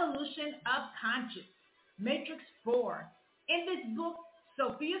The Evolution of Conscience, Matrix 4. In this book,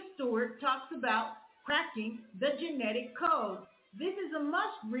 Sophia Stewart talks about cracking the genetic code. This is a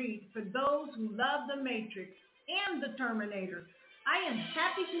must-read for those who love The Matrix and the Terminator. I am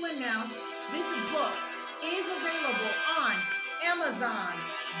happy to announce this book is available on Amazon,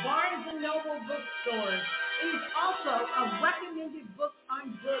 Barnes & Noble bookstores. It is also a recommended book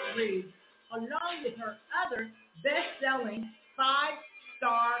on Goodreads, along with her other best-selling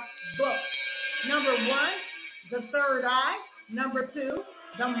 5-star books. Number 1, The Third Eye. Number 2,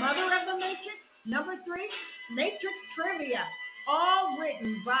 The Mother of the Matrix. Number 3, Matrix Trivia, all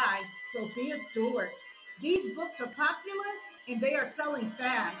written by Sophia Stewart. These books are popular and they are selling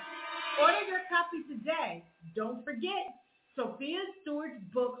fast. Order your copy today. Don't forget, Sophia Stewart's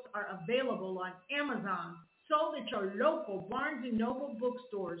books are available on Amazon, sold at your local Barnes & Noble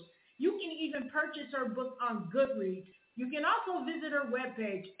bookstores. You can even purchase her book on Goodreads. You can also visit her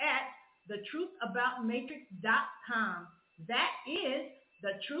webpage at thetruthaboutmatrix.com. That is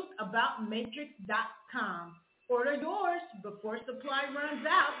thetruthaboutmatrix.com. Order yours before supply runs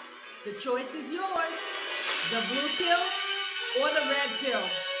out. The choice is yours. The blue pill or the red pill.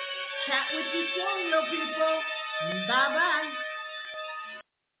 Chat with you soon, little people. Bye-bye.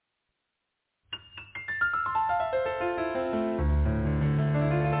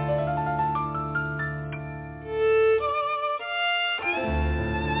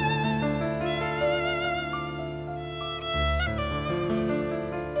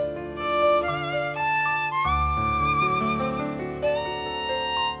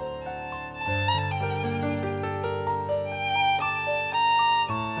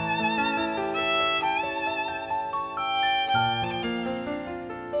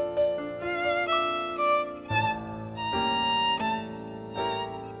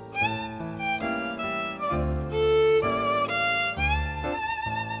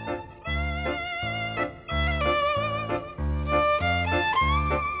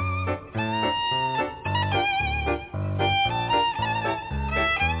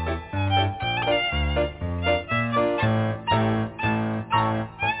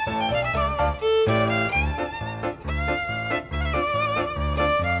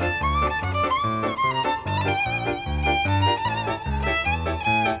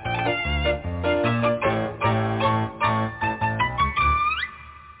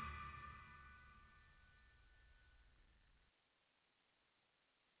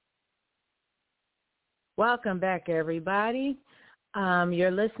 Welcome back, everybody.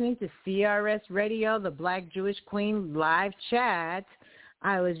 You're listening to CRS Radio, the Black Jewish Queen live chat.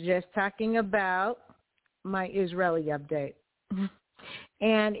 I was just talking about my Israeli update.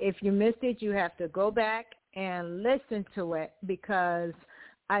 And if you missed it, you have to go back and listen to it, because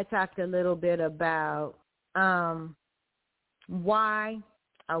I talked a little bit about why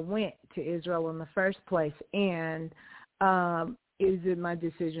I went to Israel in the first place, and is it my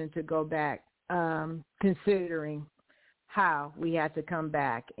decision to go back, considering how we had to come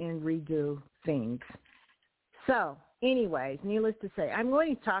back and redo things. So anyways, needless to say, I'm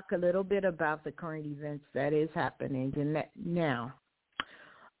going to talk a little bit about the current events that is happening now,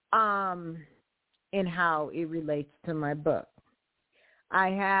 and how it relates to my book.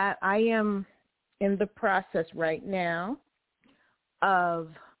 I am in the process right now of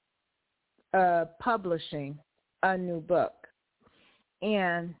publishing a new book.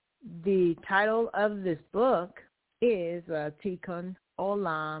 And the title of this book is Tikkun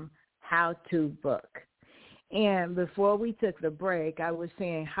Olam How-To Book. And before we took the break, I was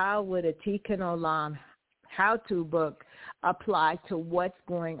saying, how would a Tikkun Olam How-To book apply to what's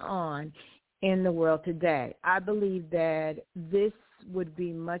going on in the world today? I believe that this would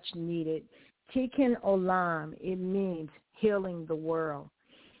be much needed. Tikkun Olam, it means healing the world.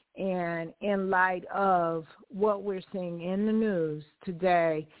 And in light of what we're seeing in the news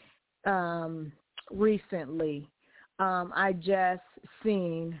today, recently, I just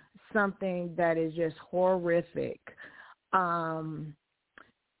seen something that is just horrific.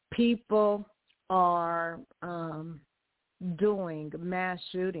 People are doing mass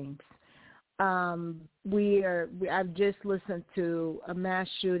shootings. I've just listened to a mass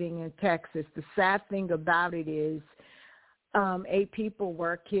shooting in Texas. The sad thing about it is 8 people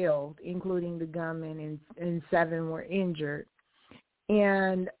were killed, including the gunman, and 7 were injured.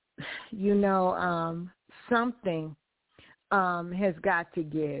 And, something has got to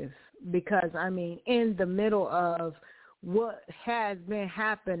give, because, in the middle of what has been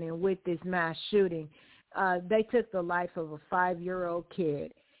happening with this mass shooting, they took the life of a 5-year-old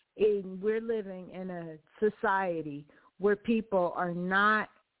kid. And we're living in a society where people are not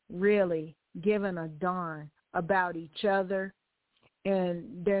really giving a darn about each other,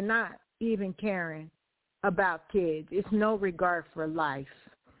 and they're not even caring about kids. It's no regard for life.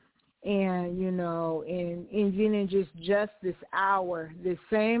 And, in just this hour, this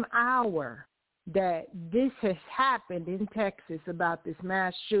same hour that this has happened in Texas about this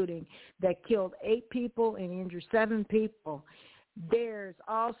mass shooting that killed 8 people and injured 7 people, there's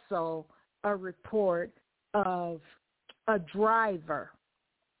also a report of a driver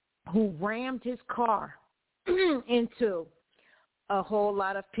who rammed his car into a whole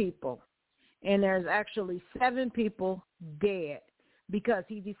lot of people. And there's actually 7 people dead because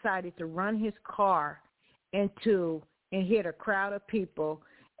he decided to run his car and hit a crowd of people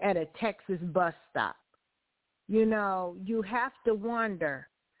at a Texas bus stop. You have to wonder,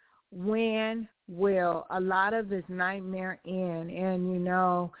 when will a lot of this nightmare end? And,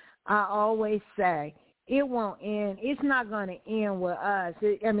 I always say, it won't end. It's not going to end with us.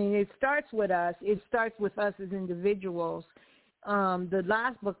 It starts with us. It starts with us as individuals. The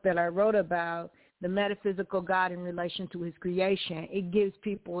last book that I wrote about, The Metaphysical God in Relation to His Creation, it gives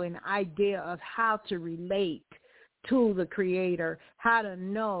people an idea of how to relate to the Creator, how to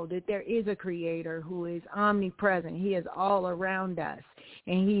know that there is a Creator who is omnipresent. He is all around us,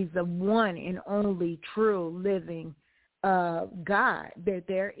 and He's the one and only true living God that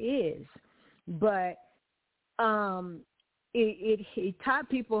there is. But it taught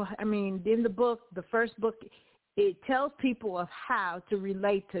people, in the book, the first book, it tells people of how to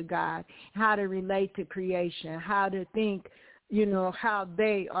relate to God, how to relate to creation, how to think, how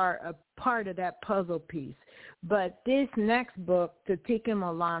they are a part of that puzzle piece. But this next book, the Tikkun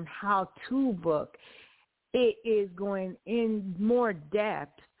Olam How-To book, it is going in more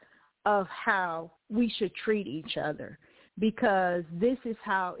depth of how we should treat each other, because this is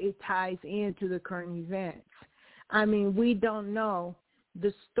how it ties into the current events. We don't know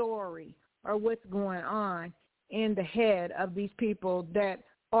the story or what's going on in the head of these people that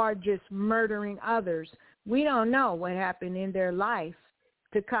are just murdering others. We don't know what happened in their life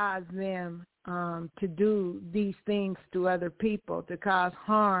to cause them to do these things to other people, to cause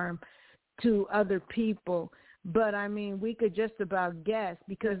harm to other people. But, we could just about guess,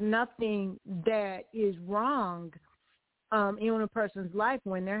 because nothing that is wrong in a person's life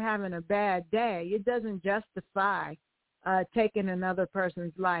when they're having a bad day, it doesn't justify taking another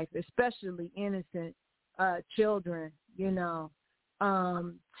person's life, especially innocent children.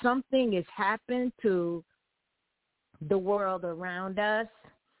 Something has happened to the world around us,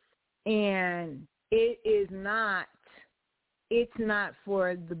 and it's not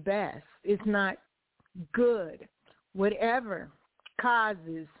for the best. It's not good. Whatever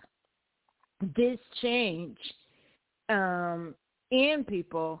causes this change in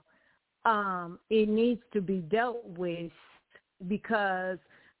people, it needs to be dealt with, because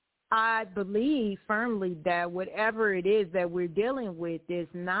I believe firmly that whatever it is that we're dealing with is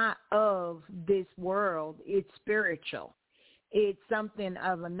not of this world. It's spiritual. It's something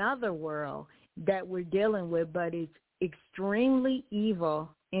of another world that we're dealing with, but it's extremely evil,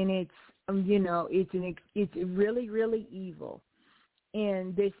 and it's it's really, really evil.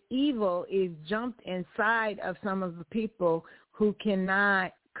 And this evil is jumped inside of some of the people who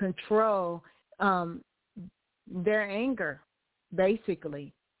cannot control their anger,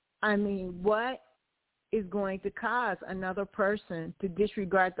 basically. I mean, what is going to cause another person to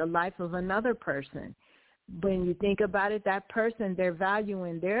disregard the life of another person? When you think about it, that person, they're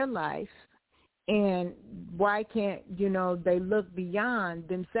valuing their life. And why can't, they look beyond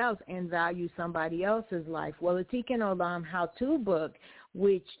themselves and value somebody else's life? Well, the Tikkun Olam how-to book,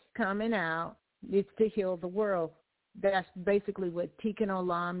 which coming out, it's to heal the world. That's basically what Tikkun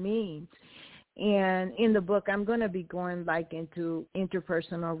Olam means. And in the book, I'm going to be going into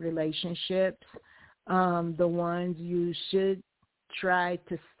interpersonal relationships, the ones you should try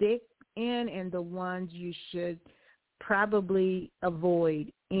to stick in and the ones you should probably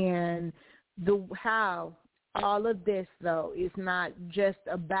avoid. And how all of this, though, is not just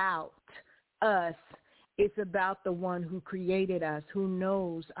about us. It's about the one who created us, who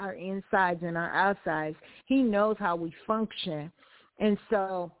knows our insides and our outsides. He knows how we function. And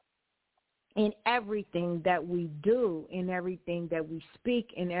so in everything that we do, in everything that we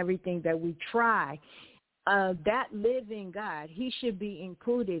speak, in everything that we try, that living God, he should be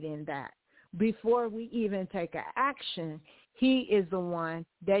included in that. Before we even take an action, he is the one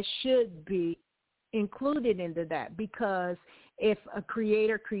that should be included into that, because if a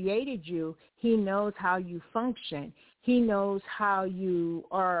creator created you, he knows how you function. He knows how you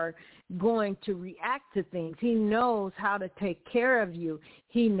are going to react to things. He knows how to take care of you.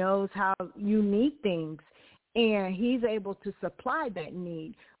 He knows how you need things, and he's able to supply that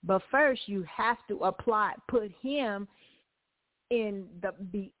need. But first, you have to put him in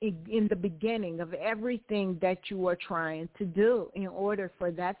the beginning of everything that you are trying to do in order for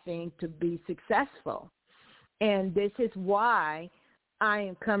that thing to be successful. And this is why I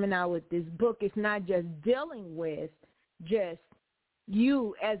am coming out with this book. It's not just dealing with just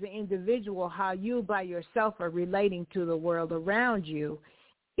you as an individual, how you by yourself are relating to the world around you.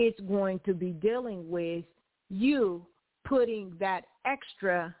 It's going to be dealing with you putting that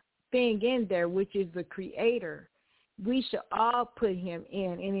extra thing in there, which is the creator. We should all put him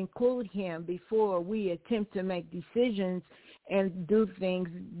in and include him before we attempt to make decisions and do things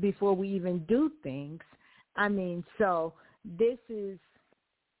before we even do things. I mean, so this is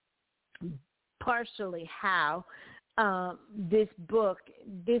partially how this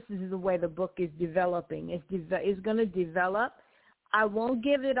is the way the book is developing. It's going to develop. I won't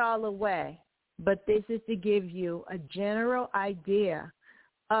give it all away, but this is to give you a general idea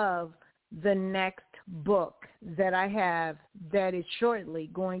of the next book that I have that is shortly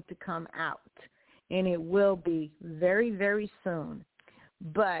going to come out, and it will be very, very soon.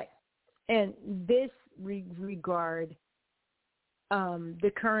 But in this regard,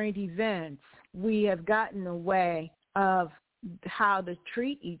 the current events, we have gotten away of how to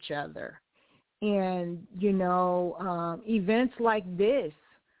treat each other. And, events like this,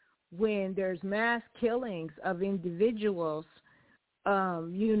 when there's mass killings of individuals,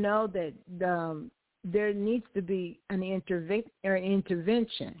 that there needs to be an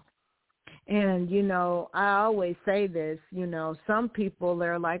intervention. And, I always say this, some people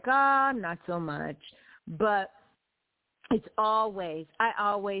are like, not so much. But I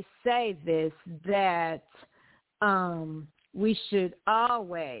always say this, that we should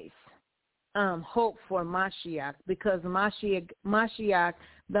always hope for Mashiach, because Mashiach,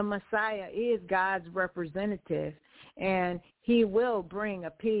 the Messiah, is God's representative, and he will bring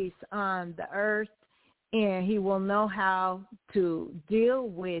a peace on the earth, and he will know how to deal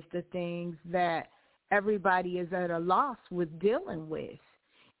with the things that everybody is at a loss with dealing with.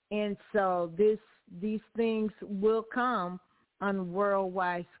 And so these things will come on a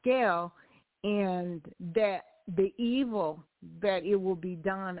worldwide scale, and that the evil, that it will be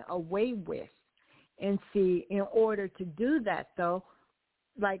done away with. And see, in order to do that, though,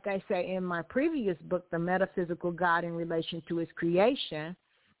 like I say in my previous book, The Metaphysical God in Relation to His Creation,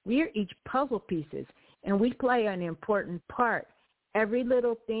 we are each puzzle pieces, and we play an important part. Every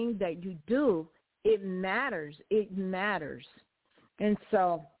little thing that you do, it matters. It matters. And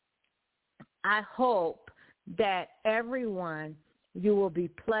so I hope that everyone, you will be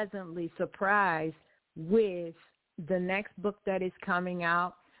pleasantly surprised with the next book that is coming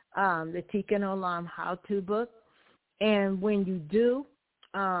out, the Tikkun Olam how-to book. And when you do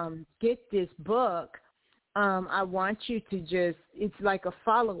get this book, I want you to it's like a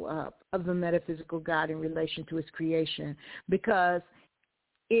follow-up of the Metaphysical God in Relation to His Creation, because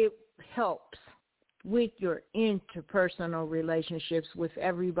it helps with your interpersonal relationships with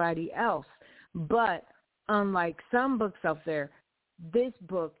everybody else. But unlike some books out there, this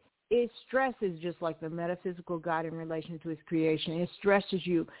book It stresses, just like the metaphysical God in relation to his creation, it stresses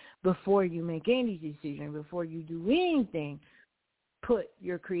you before you make any decision, before you do anything. Put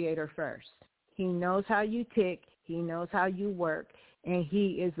your creator first. He knows how you tick. He knows how you work. And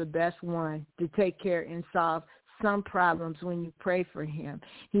he is the best one to take care and solve some problems when you pray for him.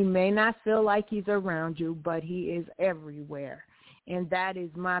 He may not feel like he's around you, but he is everywhere. And that is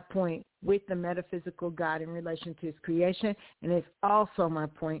my point with the metaphysical God in relation to his creation. And it's also my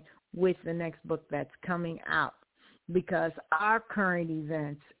point with the next book that's coming out. Because our current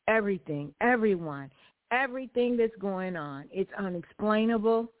events, everything, everyone, everything that's going on, it's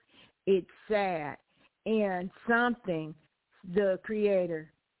unexplainable, it's sad, and something, the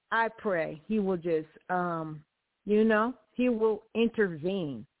Creator, I pray he will just, he will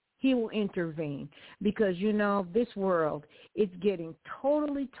intervene. He will intervene because, this world is getting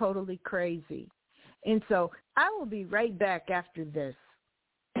totally, totally crazy. And so I will be right back after this.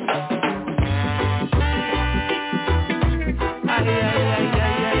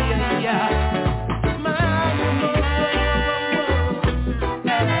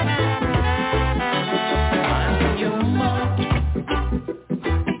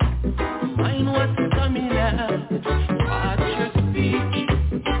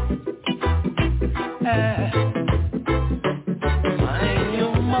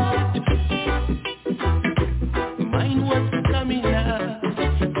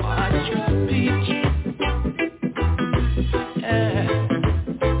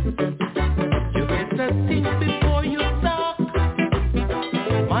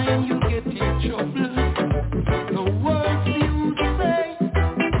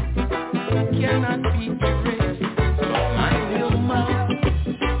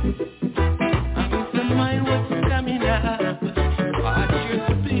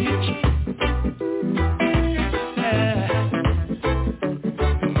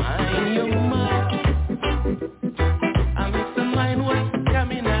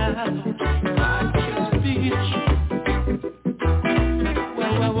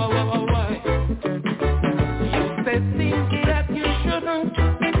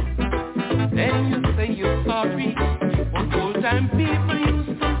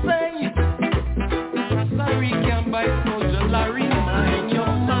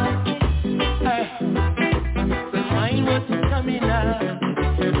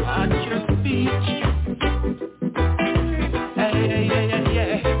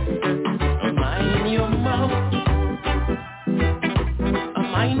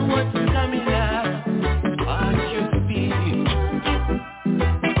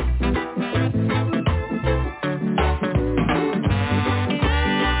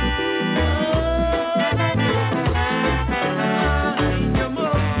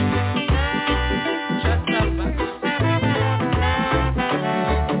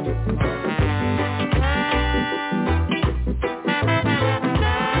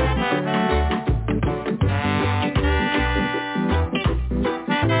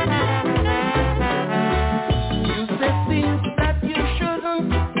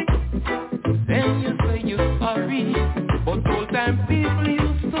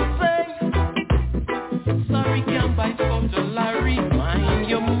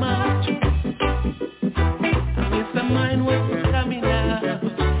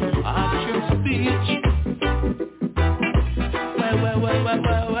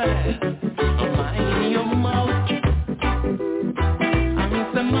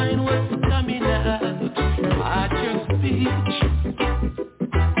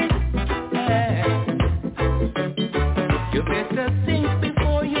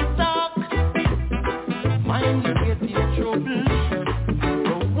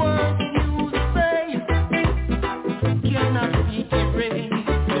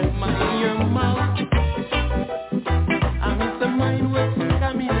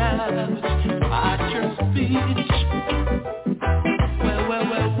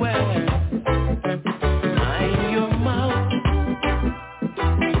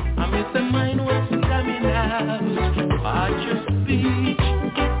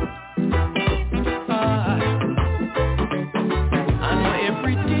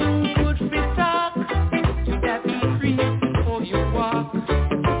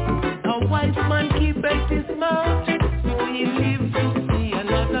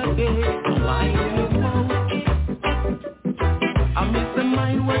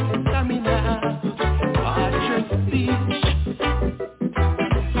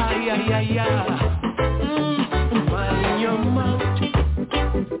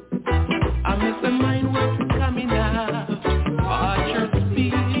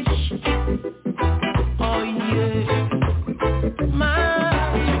 Oh yeah, my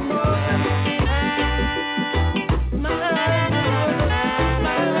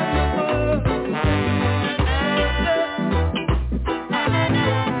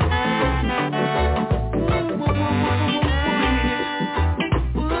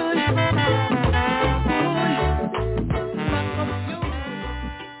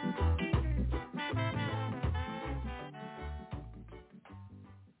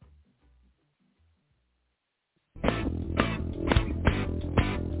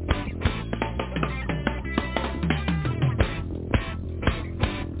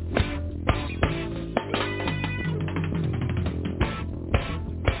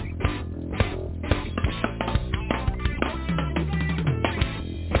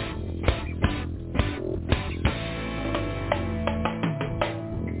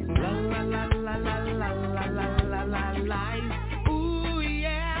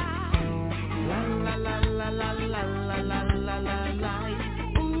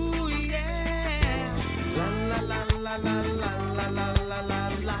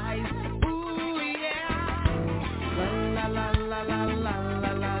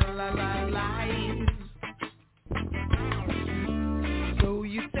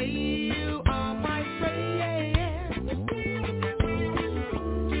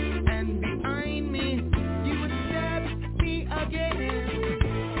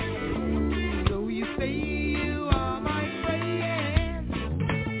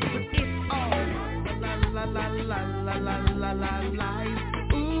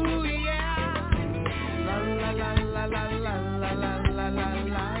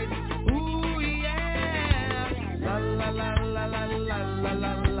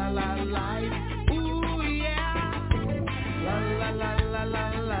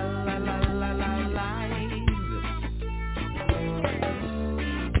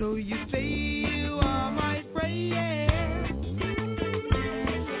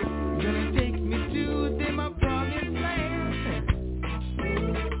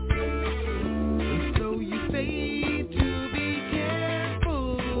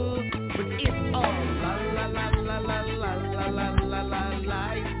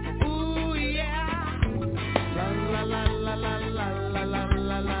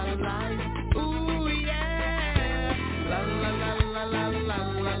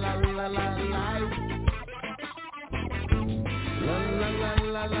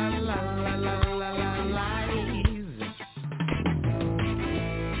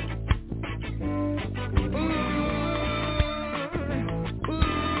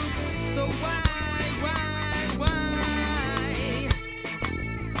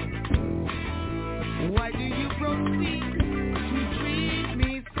Why do you proceed to treat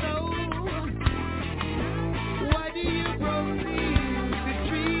me so? Why do you proceed to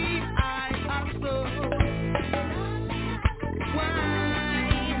treat I so?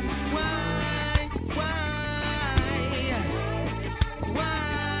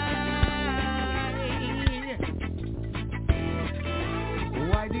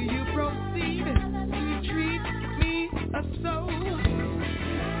 Why do you proceed to treat me so?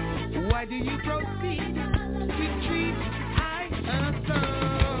 Why do you proceed to treat I so?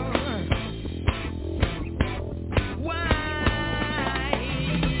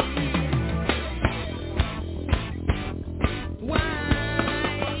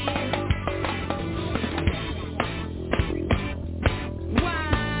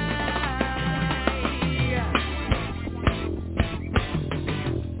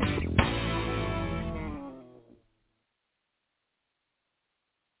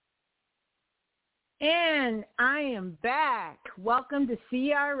 And I am back. Welcome to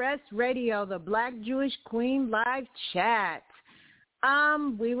CRS Radio, the Black Jewish Queen Live Chat.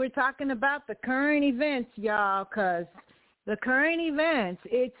 We were talking about the current events, y'all, because the current events,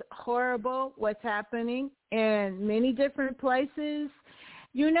 it's horrible what's happening in many different places.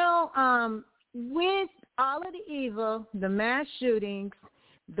 You know, with all of the evil, the mass shootings,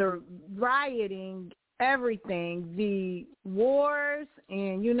 the rioting, everything, the wars,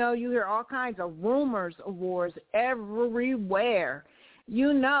 and, you know, you hear all kinds of rumors of wars everywhere.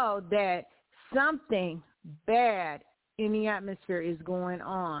 You know that something bad in the atmosphere is going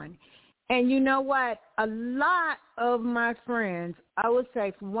on. And you know what? A lot of my friends, I would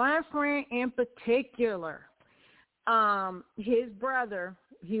say one friend in particular, his brother,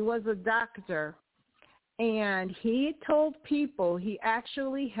 he was a doctor, and he told people he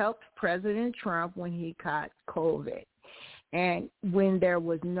actually helped President Trump when he caught COVID. And when there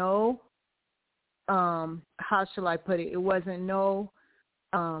was no, how shall I put it? It wasn't no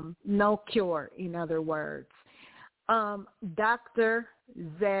cure, in other words. Dr.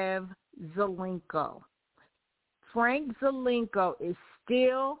 Zev Zelenko. Frank Zelenko is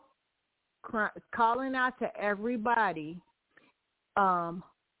still calling out to everybody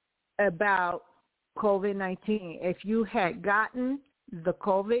about COVID-19. If you had gotten the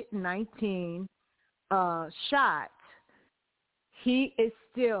COVID-19 shot, he is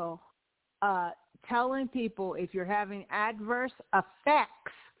still telling people if you're having adverse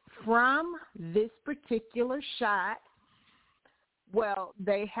effects from this particular shot, well,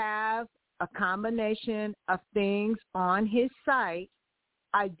 they have a combination of things on his site.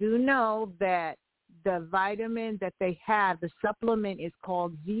 I do know that the vitamin that they have, the supplement, is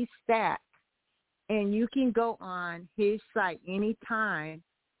called Z-Stat. And you can go on his site anytime.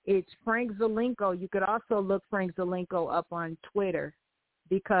 It's Frank Zelenko. You could also look Frank Zelenko up on Twitter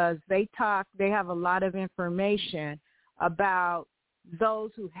because they have a lot of information about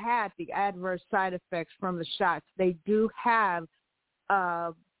those who had the adverse side effects from the shots. They do have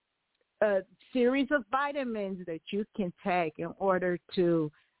a series of vitamins that you can take in order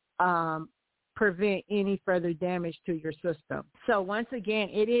to prevent any further damage to your system. So once again,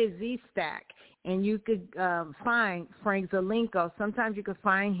 it is Z-Stack. And you could find Frank Zelenko. Sometimes you could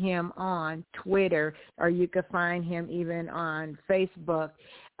find him on Twitter, or you could find him even on Facebook.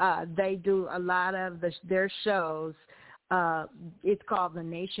 They do a lot of their shows. It's called The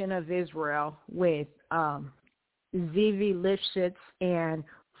Nation of Israel with Zivi Lifshitz and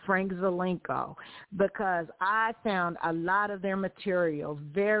Frank Zelenko, because I found a lot of their material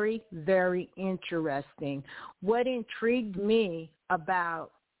very, very interesting. What intrigued me about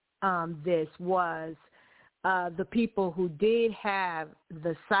this was the people who did have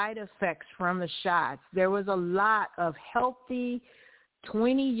the side effects from the shots. There was a lot of healthy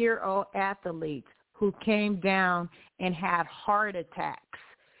 20-year-old athletes who came down and had heart attacks.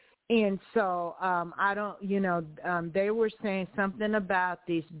 And so they were saying something about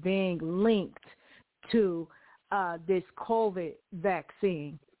this being linked to this COVID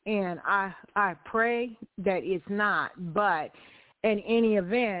vaccine. And I pray that it's not, but in any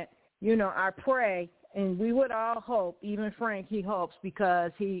event, I pray, and we would all hope, even Frank, he hopes,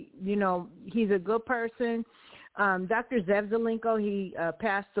 because he's a good person. Dr. Zev Zelenko, he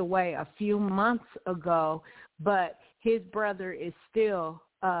passed away a few months ago, but his brother is still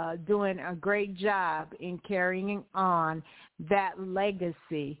doing a great job in carrying on that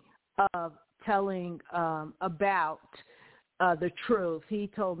legacy of telling about the truth. He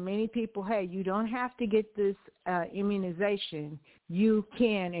told many people, hey, you don't have to get this immunization. You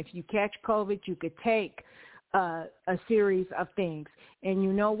can, if you catch COVID, you could take a series of things. And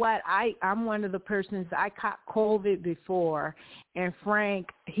you know what? I'm one of the persons, I caught COVID before, and Frank,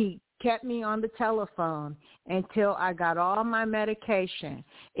 he kept me on the telephone until I got all my medication.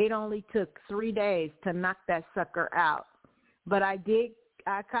 It only took 3 days to knock that sucker out. But I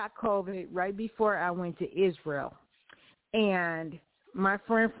caught COVID right before I went to Israel. And my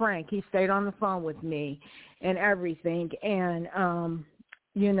friend Frank, he stayed on the phone with me and everything. And,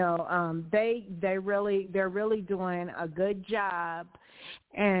 they're really doing a good job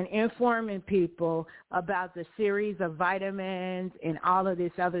and informing people about the series of vitamins and all of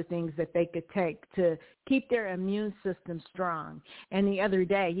these other things that they could take to keep their immune system strong. And the other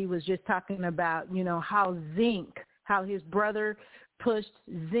day he was just talking about, how his brother pushed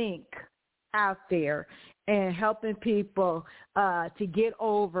zinc out there and helping people to get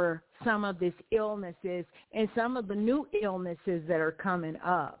over some of these illnesses and some of the new illnesses that are coming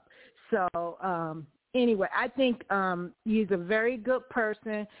up. So anyway, I think he's a very good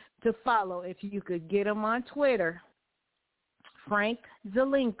person to follow. If you could get him on Twitter, Frank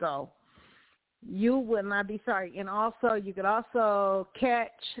Zelenko, you will not be sorry. And also, you could also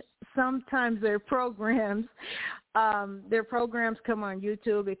catch sometimes their programs. Their programs come on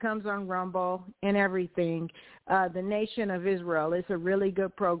YouTube. It comes on Rumble and everything. The Nation of Israel. It's a really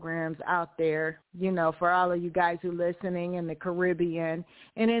good programs out there, for all of you guys who are listening in the Caribbean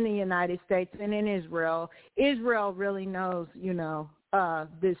and in the United States and in Israel. Israel really knows,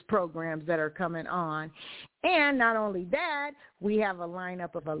 these programs that are coming on. And not only that, we have a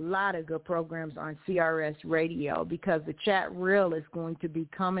lineup of a lot of good programs on CRS Radio because the chat reel is going to be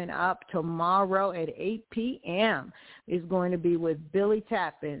coming up tomorrow at 8 p.m. It's going to be with Billy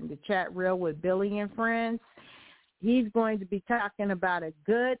Tappan, the chat reel with Billy and Friends. He's going to be talking about a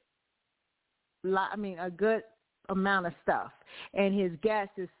good amount of stuff. And his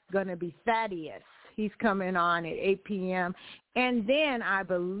guest is going to be Thaddeus. He's coming on at 8 p.m. And then I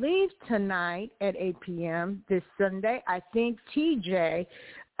believe tonight at 8 p.m. this Sunday, I think TJ,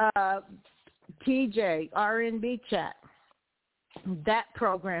 R&B Chat, that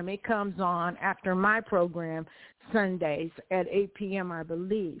program, it comes on after my program Sundays at 8 p.m., I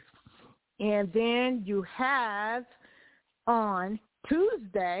believe. And then you have on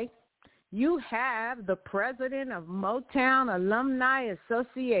Tuesday, you have the president of Motown Alumni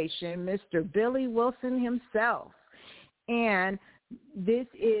Association, Mr. Billy Wilson himself. And this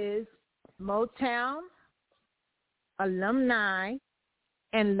is Motown Alumni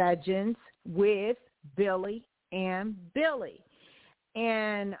and Legends with Billy and Billy.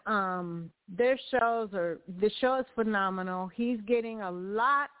 And the show is phenomenal. He's getting a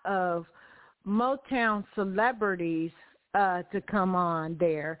lot of Motown celebrities to come on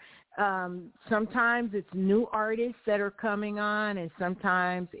there. Sometimes it's new artists that are coming on, and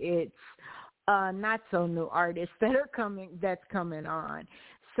sometimes it's not so new artists that's coming on.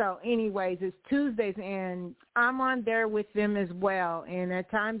 So anyways, it's Tuesdays, and I'm on there with them as well. And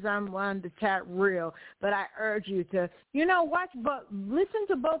at times I'm on the chat reel, but I urge you to, listen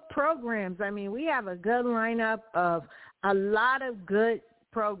to both programs. I mean, we have a good lineup of a lot of good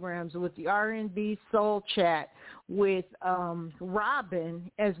programs with the R&B Soul Chat with Robin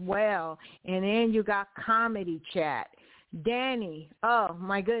as well. And then you got Comedy Chat. Danny, oh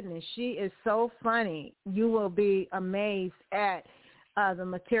my goodness, she is so funny. You will be amazed at the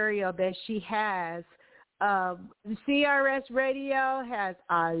material that she has. CRS Radio has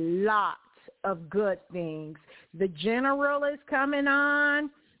a lot of good things. The General is coming on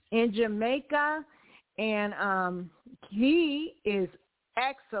in Jamaica, and he is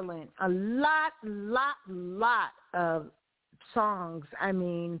excellent. A lot of songs. I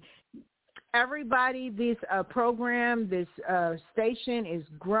mean, everybody, this program, this station is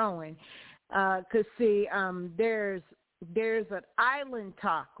growing. Because, see, there's an Island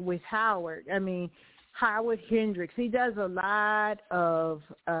Talk with Howard. I mean, Howard Hendricks. He does a lot of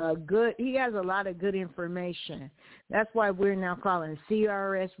he has a lot of good information. That's why we're now calling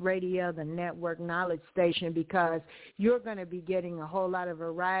CRS Radio the Network Knowledge Station, because you're going to be getting a whole lot of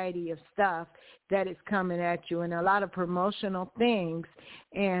variety of stuff that is coming at you and a lot of promotional things.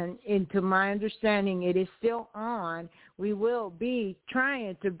 And to my understanding, it is still on. We will be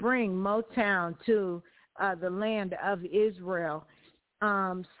trying to bring Motown to the land of Israel.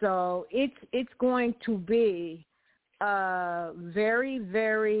 So it's going to be a very,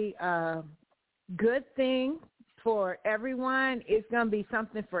 very good thing for everyone. It's going to be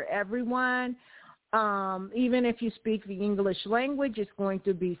something for everyone. Even if you speak the English language, it's going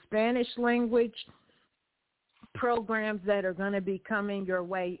to be Spanish language programs that are going to be coming your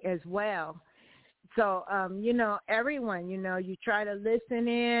way as well. So, everyone, you try to listen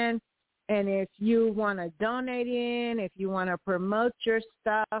in. And if you want to donate in, if you want to promote your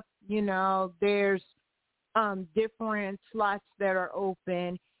stuff, there's different slots that are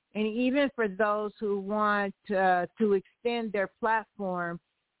open. And even for those who want to extend their platform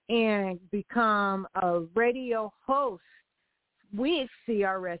and become a radio host with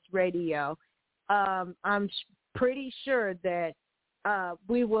CRS Radio, I'm pretty sure that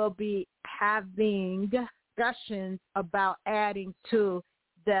we will be having discussions about adding to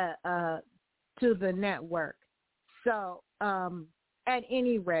the network. So at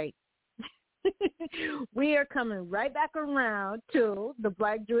any rate, we are coming right back around to the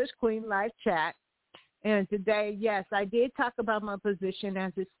Black Jewish Queen Live Chat. And today, yes, I did talk about my position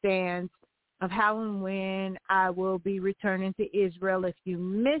as it stands of how and when I will be returning to Israel. If you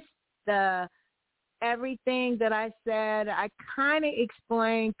missed everything that I said, I kind of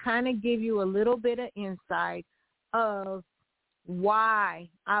explained, kind of give you a little bit of insight of why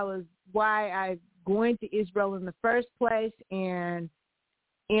I'm going to Israel in the first place, and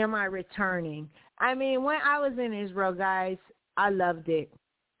am I returning? I mean, when I was in Israel, guys, I loved it.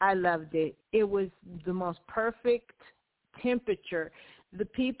 It was the most perfect temperature. The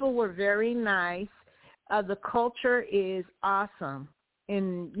people were very nice. The culture is awesome.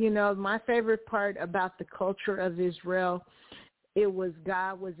 And, you know, my favorite part about the culture of Israel, it was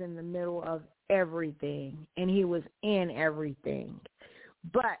God was in the middle of everything, and he was in everything.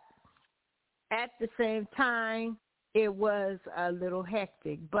 But at the same time, it was a little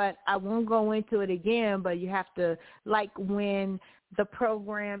hectic. But I won't go into it again, but you have to, like when the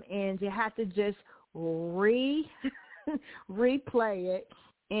program ends, you have to just replay it,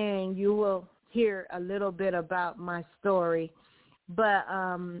 and you will hear a little bit about my story. But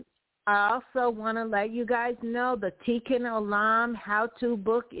I also want to let you guys know the Tikkun Olam how-to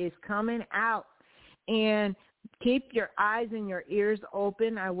book is coming out. And keep your eyes and your ears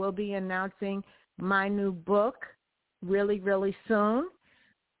open. I will be announcing my new book really, really soon.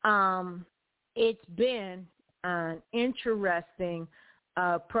 It's been an interesting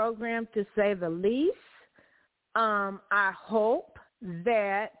program, to say the least. I hope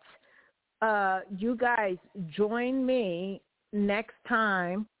that you guys join me next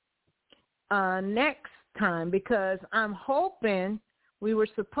time, because I'm hoping we were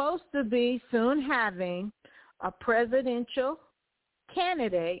supposed to be soon having a presidential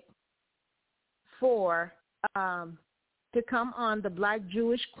candidate for to come on the Black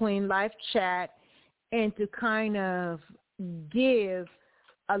Jewish Queen Live Chat and to kind of give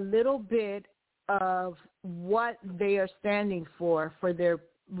a little bit of what they are standing for their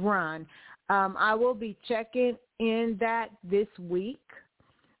run. I will be checking in that this week.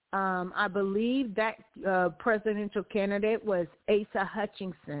 I believe that presidential candidate was Asa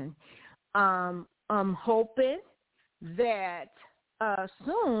Hutchinson. I'm hoping that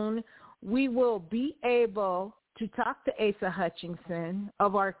soon we will be able to talk to Asa Hutchinson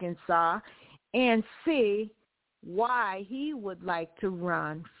of Arkansas and see why he would like to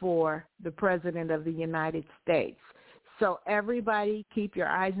run for the President of the United States. So everybody keep your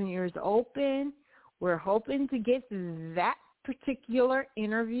eyes and ears open. We're hoping to get that particular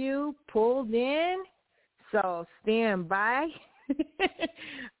interview pulled in. So stand by.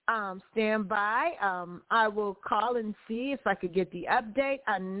 I will call and see if I could get the update.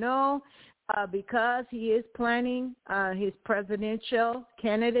 I know because he is planning his presidential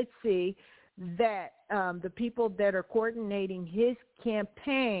candidacy that the people that are coordinating his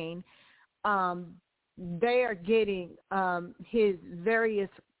campaign, they are getting his various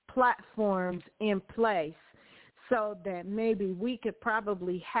platforms in place so that maybe we could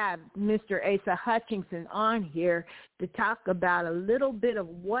probably have Mr. Asa Hutchinson on here to talk about a little bit of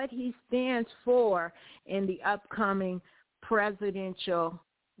what he stands for in the upcoming presidential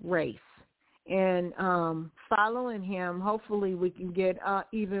race. And following him, hopefully we can get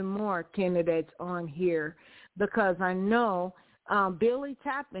even more candidates on here, because I know Billy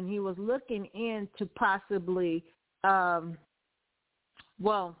Tappan, he was looking into possibly,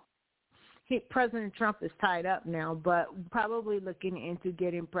 President Trump is tied up now, but probably looking into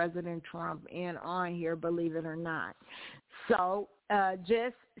getting President Trump in on here, believe it or not. So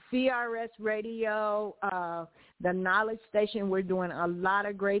just CRS Radio, the Knowledge Station, we're doing a lot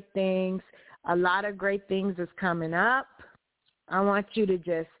of great things. A lot of great things is coming up. I want you to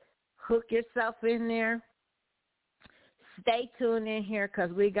just hook yourself in there. Stay tuned in here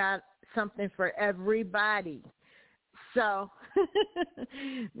because we got something for everybody. So,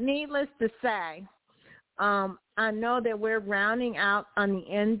 needless to say, I know that we're rounding out on the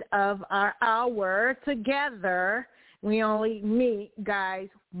end of our hour together. We only meet, guys,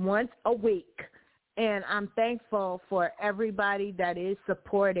 once a week. And I'm thankful for everybody that is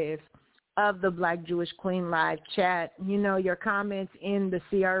supportive of the Black Jewish Queen live chat. You know, your comments in the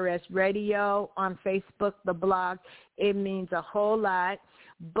CRS radio, on Facebook, the blog, it means a whole lot.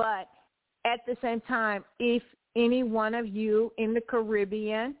 But at the same time, if any one of you in the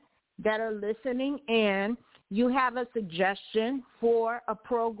Caribbean that are listening in, you have a suggestion for a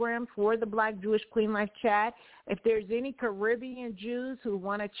program for the Black Jewish Queen Life Chat, if there's any Caribbean Jews who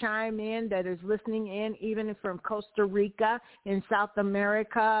want to chime in that is listening in, even from Costa Rica in South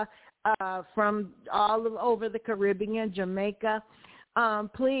America, from all over the Caribbean, Jamaica,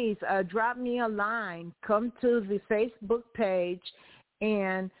 please drop me a line. Come to the Facebook page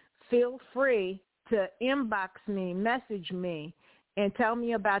and feel free to inbox me, message me, and tell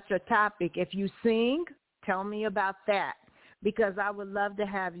me about your topic. If you sing, tell me about that, because I would love to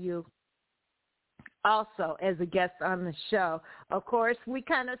have you also as a guest on the show. Of course, we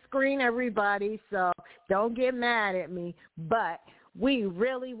kind of screen everybody, so don't get mad at me, but we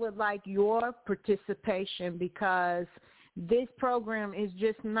really would like your participation, because this program is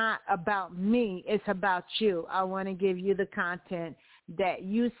just not about me. It's about you. I want to give you the content that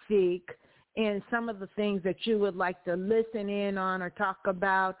you seek and some of the things that you would like to listen in on or talk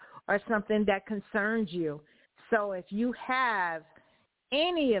about, or something that concerns you. So if you have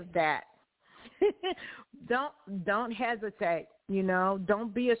any of that, don't hesitate. You know,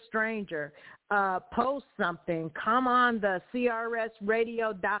 don't be a stranger. Post something. Come on the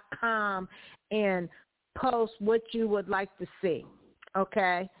CRSradio.com and post what you would like to see,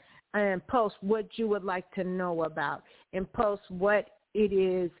 okay? And post what you would like to know about, and post what it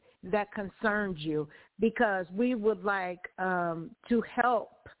is that concerns you, because we would like to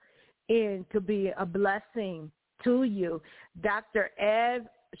help and to be a blessing to you. Dr. Ev,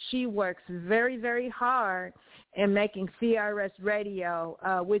 she works very, very hard in making CRS Radio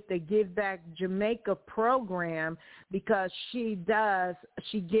with the Give Back Jamaica program, because she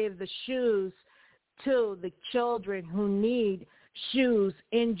gives the shoes to the children who need shoes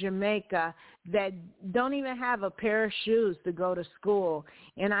in Jamaica that don't even have a pair of shoes to go to school.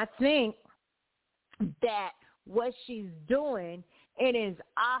 And I think that what she's doing, it is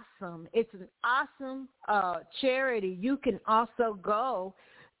awesome. It's an awesome charity. You can also go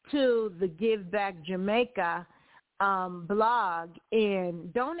to the Give Back Jamaica blog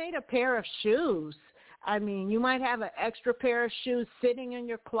and donate a pair of shoes. I mean, you might have an extra pair of shoes sitting in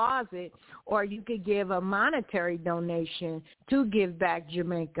your closet, or you could give a monetary donation to Give Back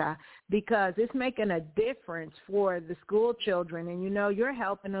Jamaica, because it's making a difference for the school children. And, you know, you're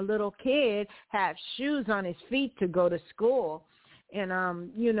helping a little kid have shoes on his feet to go to school.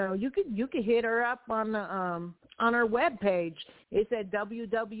 And, you know, you could hit her up on our webpage. It's at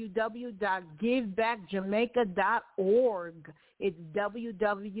www.givebackjamaica.org. It's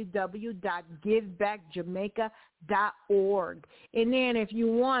www.givebackjamaica.org. And then if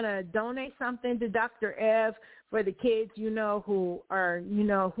you want to donate something to Dr. Ev for the kids, you know, who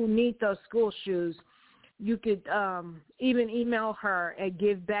need those school shoes, you could even email her at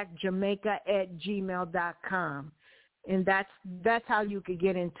givebackjamaica@gmail.com. And that's how you could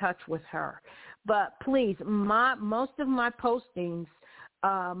get in touch with her. But please, most of my postings,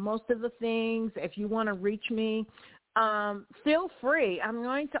 most of the things, if you want to reach me, feel free. I'm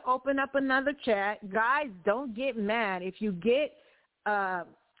going to open up another chat. Guys, don't get mad. If you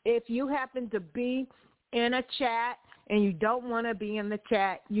happen to be in a chat and you don't want to be in the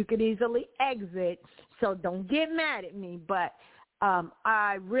chat, you could easily exit. So don't get mad at me. But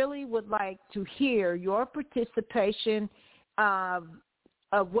I really would like to hear your participation of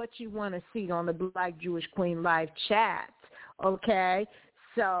what you want to see on the Black Jewish Queen live chat, okay?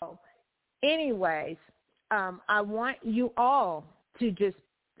 So anyways, I want you all to just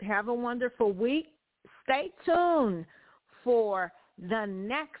have a wonderful week. Stay tuned for the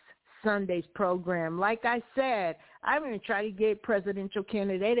next Sunday's program. Like I said, I'm going to try to get presidential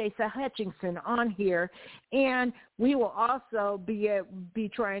candidate Asa Hutchinson on here, and we will also be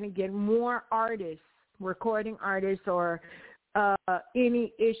trying to get more artists, recording artists, or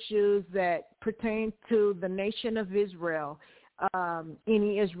any issues that pertain to the nation of Israel,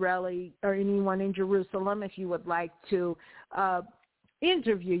 any Israeli or anyone in Jerusalem. If you would like to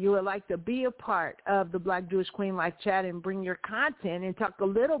interview, you would like to be a part of the Black Jewish Queen Life Chat and bring your content and talk a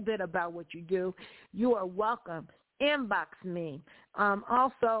little bit about what you do, you are welcome. Inbox me.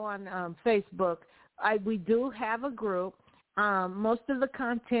 Also on Facebook, we do have a group. Most of the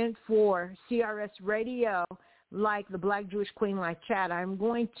content for CRS Radio, like the Black Jewish Queen Life Chat, I'm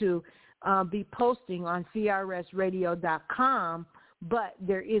going to be posting on CRSradio.com. But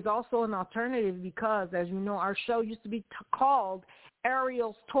there is also an alternative, because, as you know, our show used to be called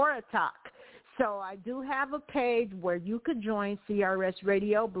Ariel's Torah Talk. So I do have a page where you could join CRS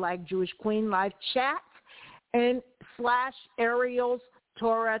Radio, Black Jewish Queen Live Chat, and / Ariel's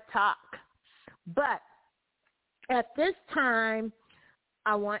Torah Talk. But at this time,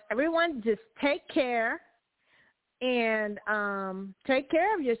 I want everyone to just take care and take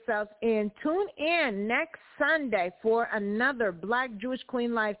care of yourselves and tune in next Sunday for another Black Jewish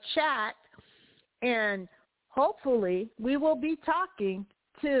Queen Live Chat. And hopefully we will be talking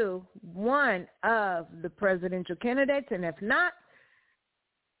to one of the presidential candidates. And if not,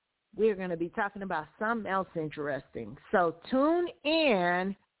 we're going to be talking about something else interesting. So tune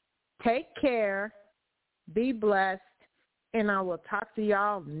in, take care, be blessed, and I will talk to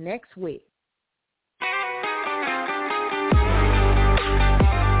y'all next week.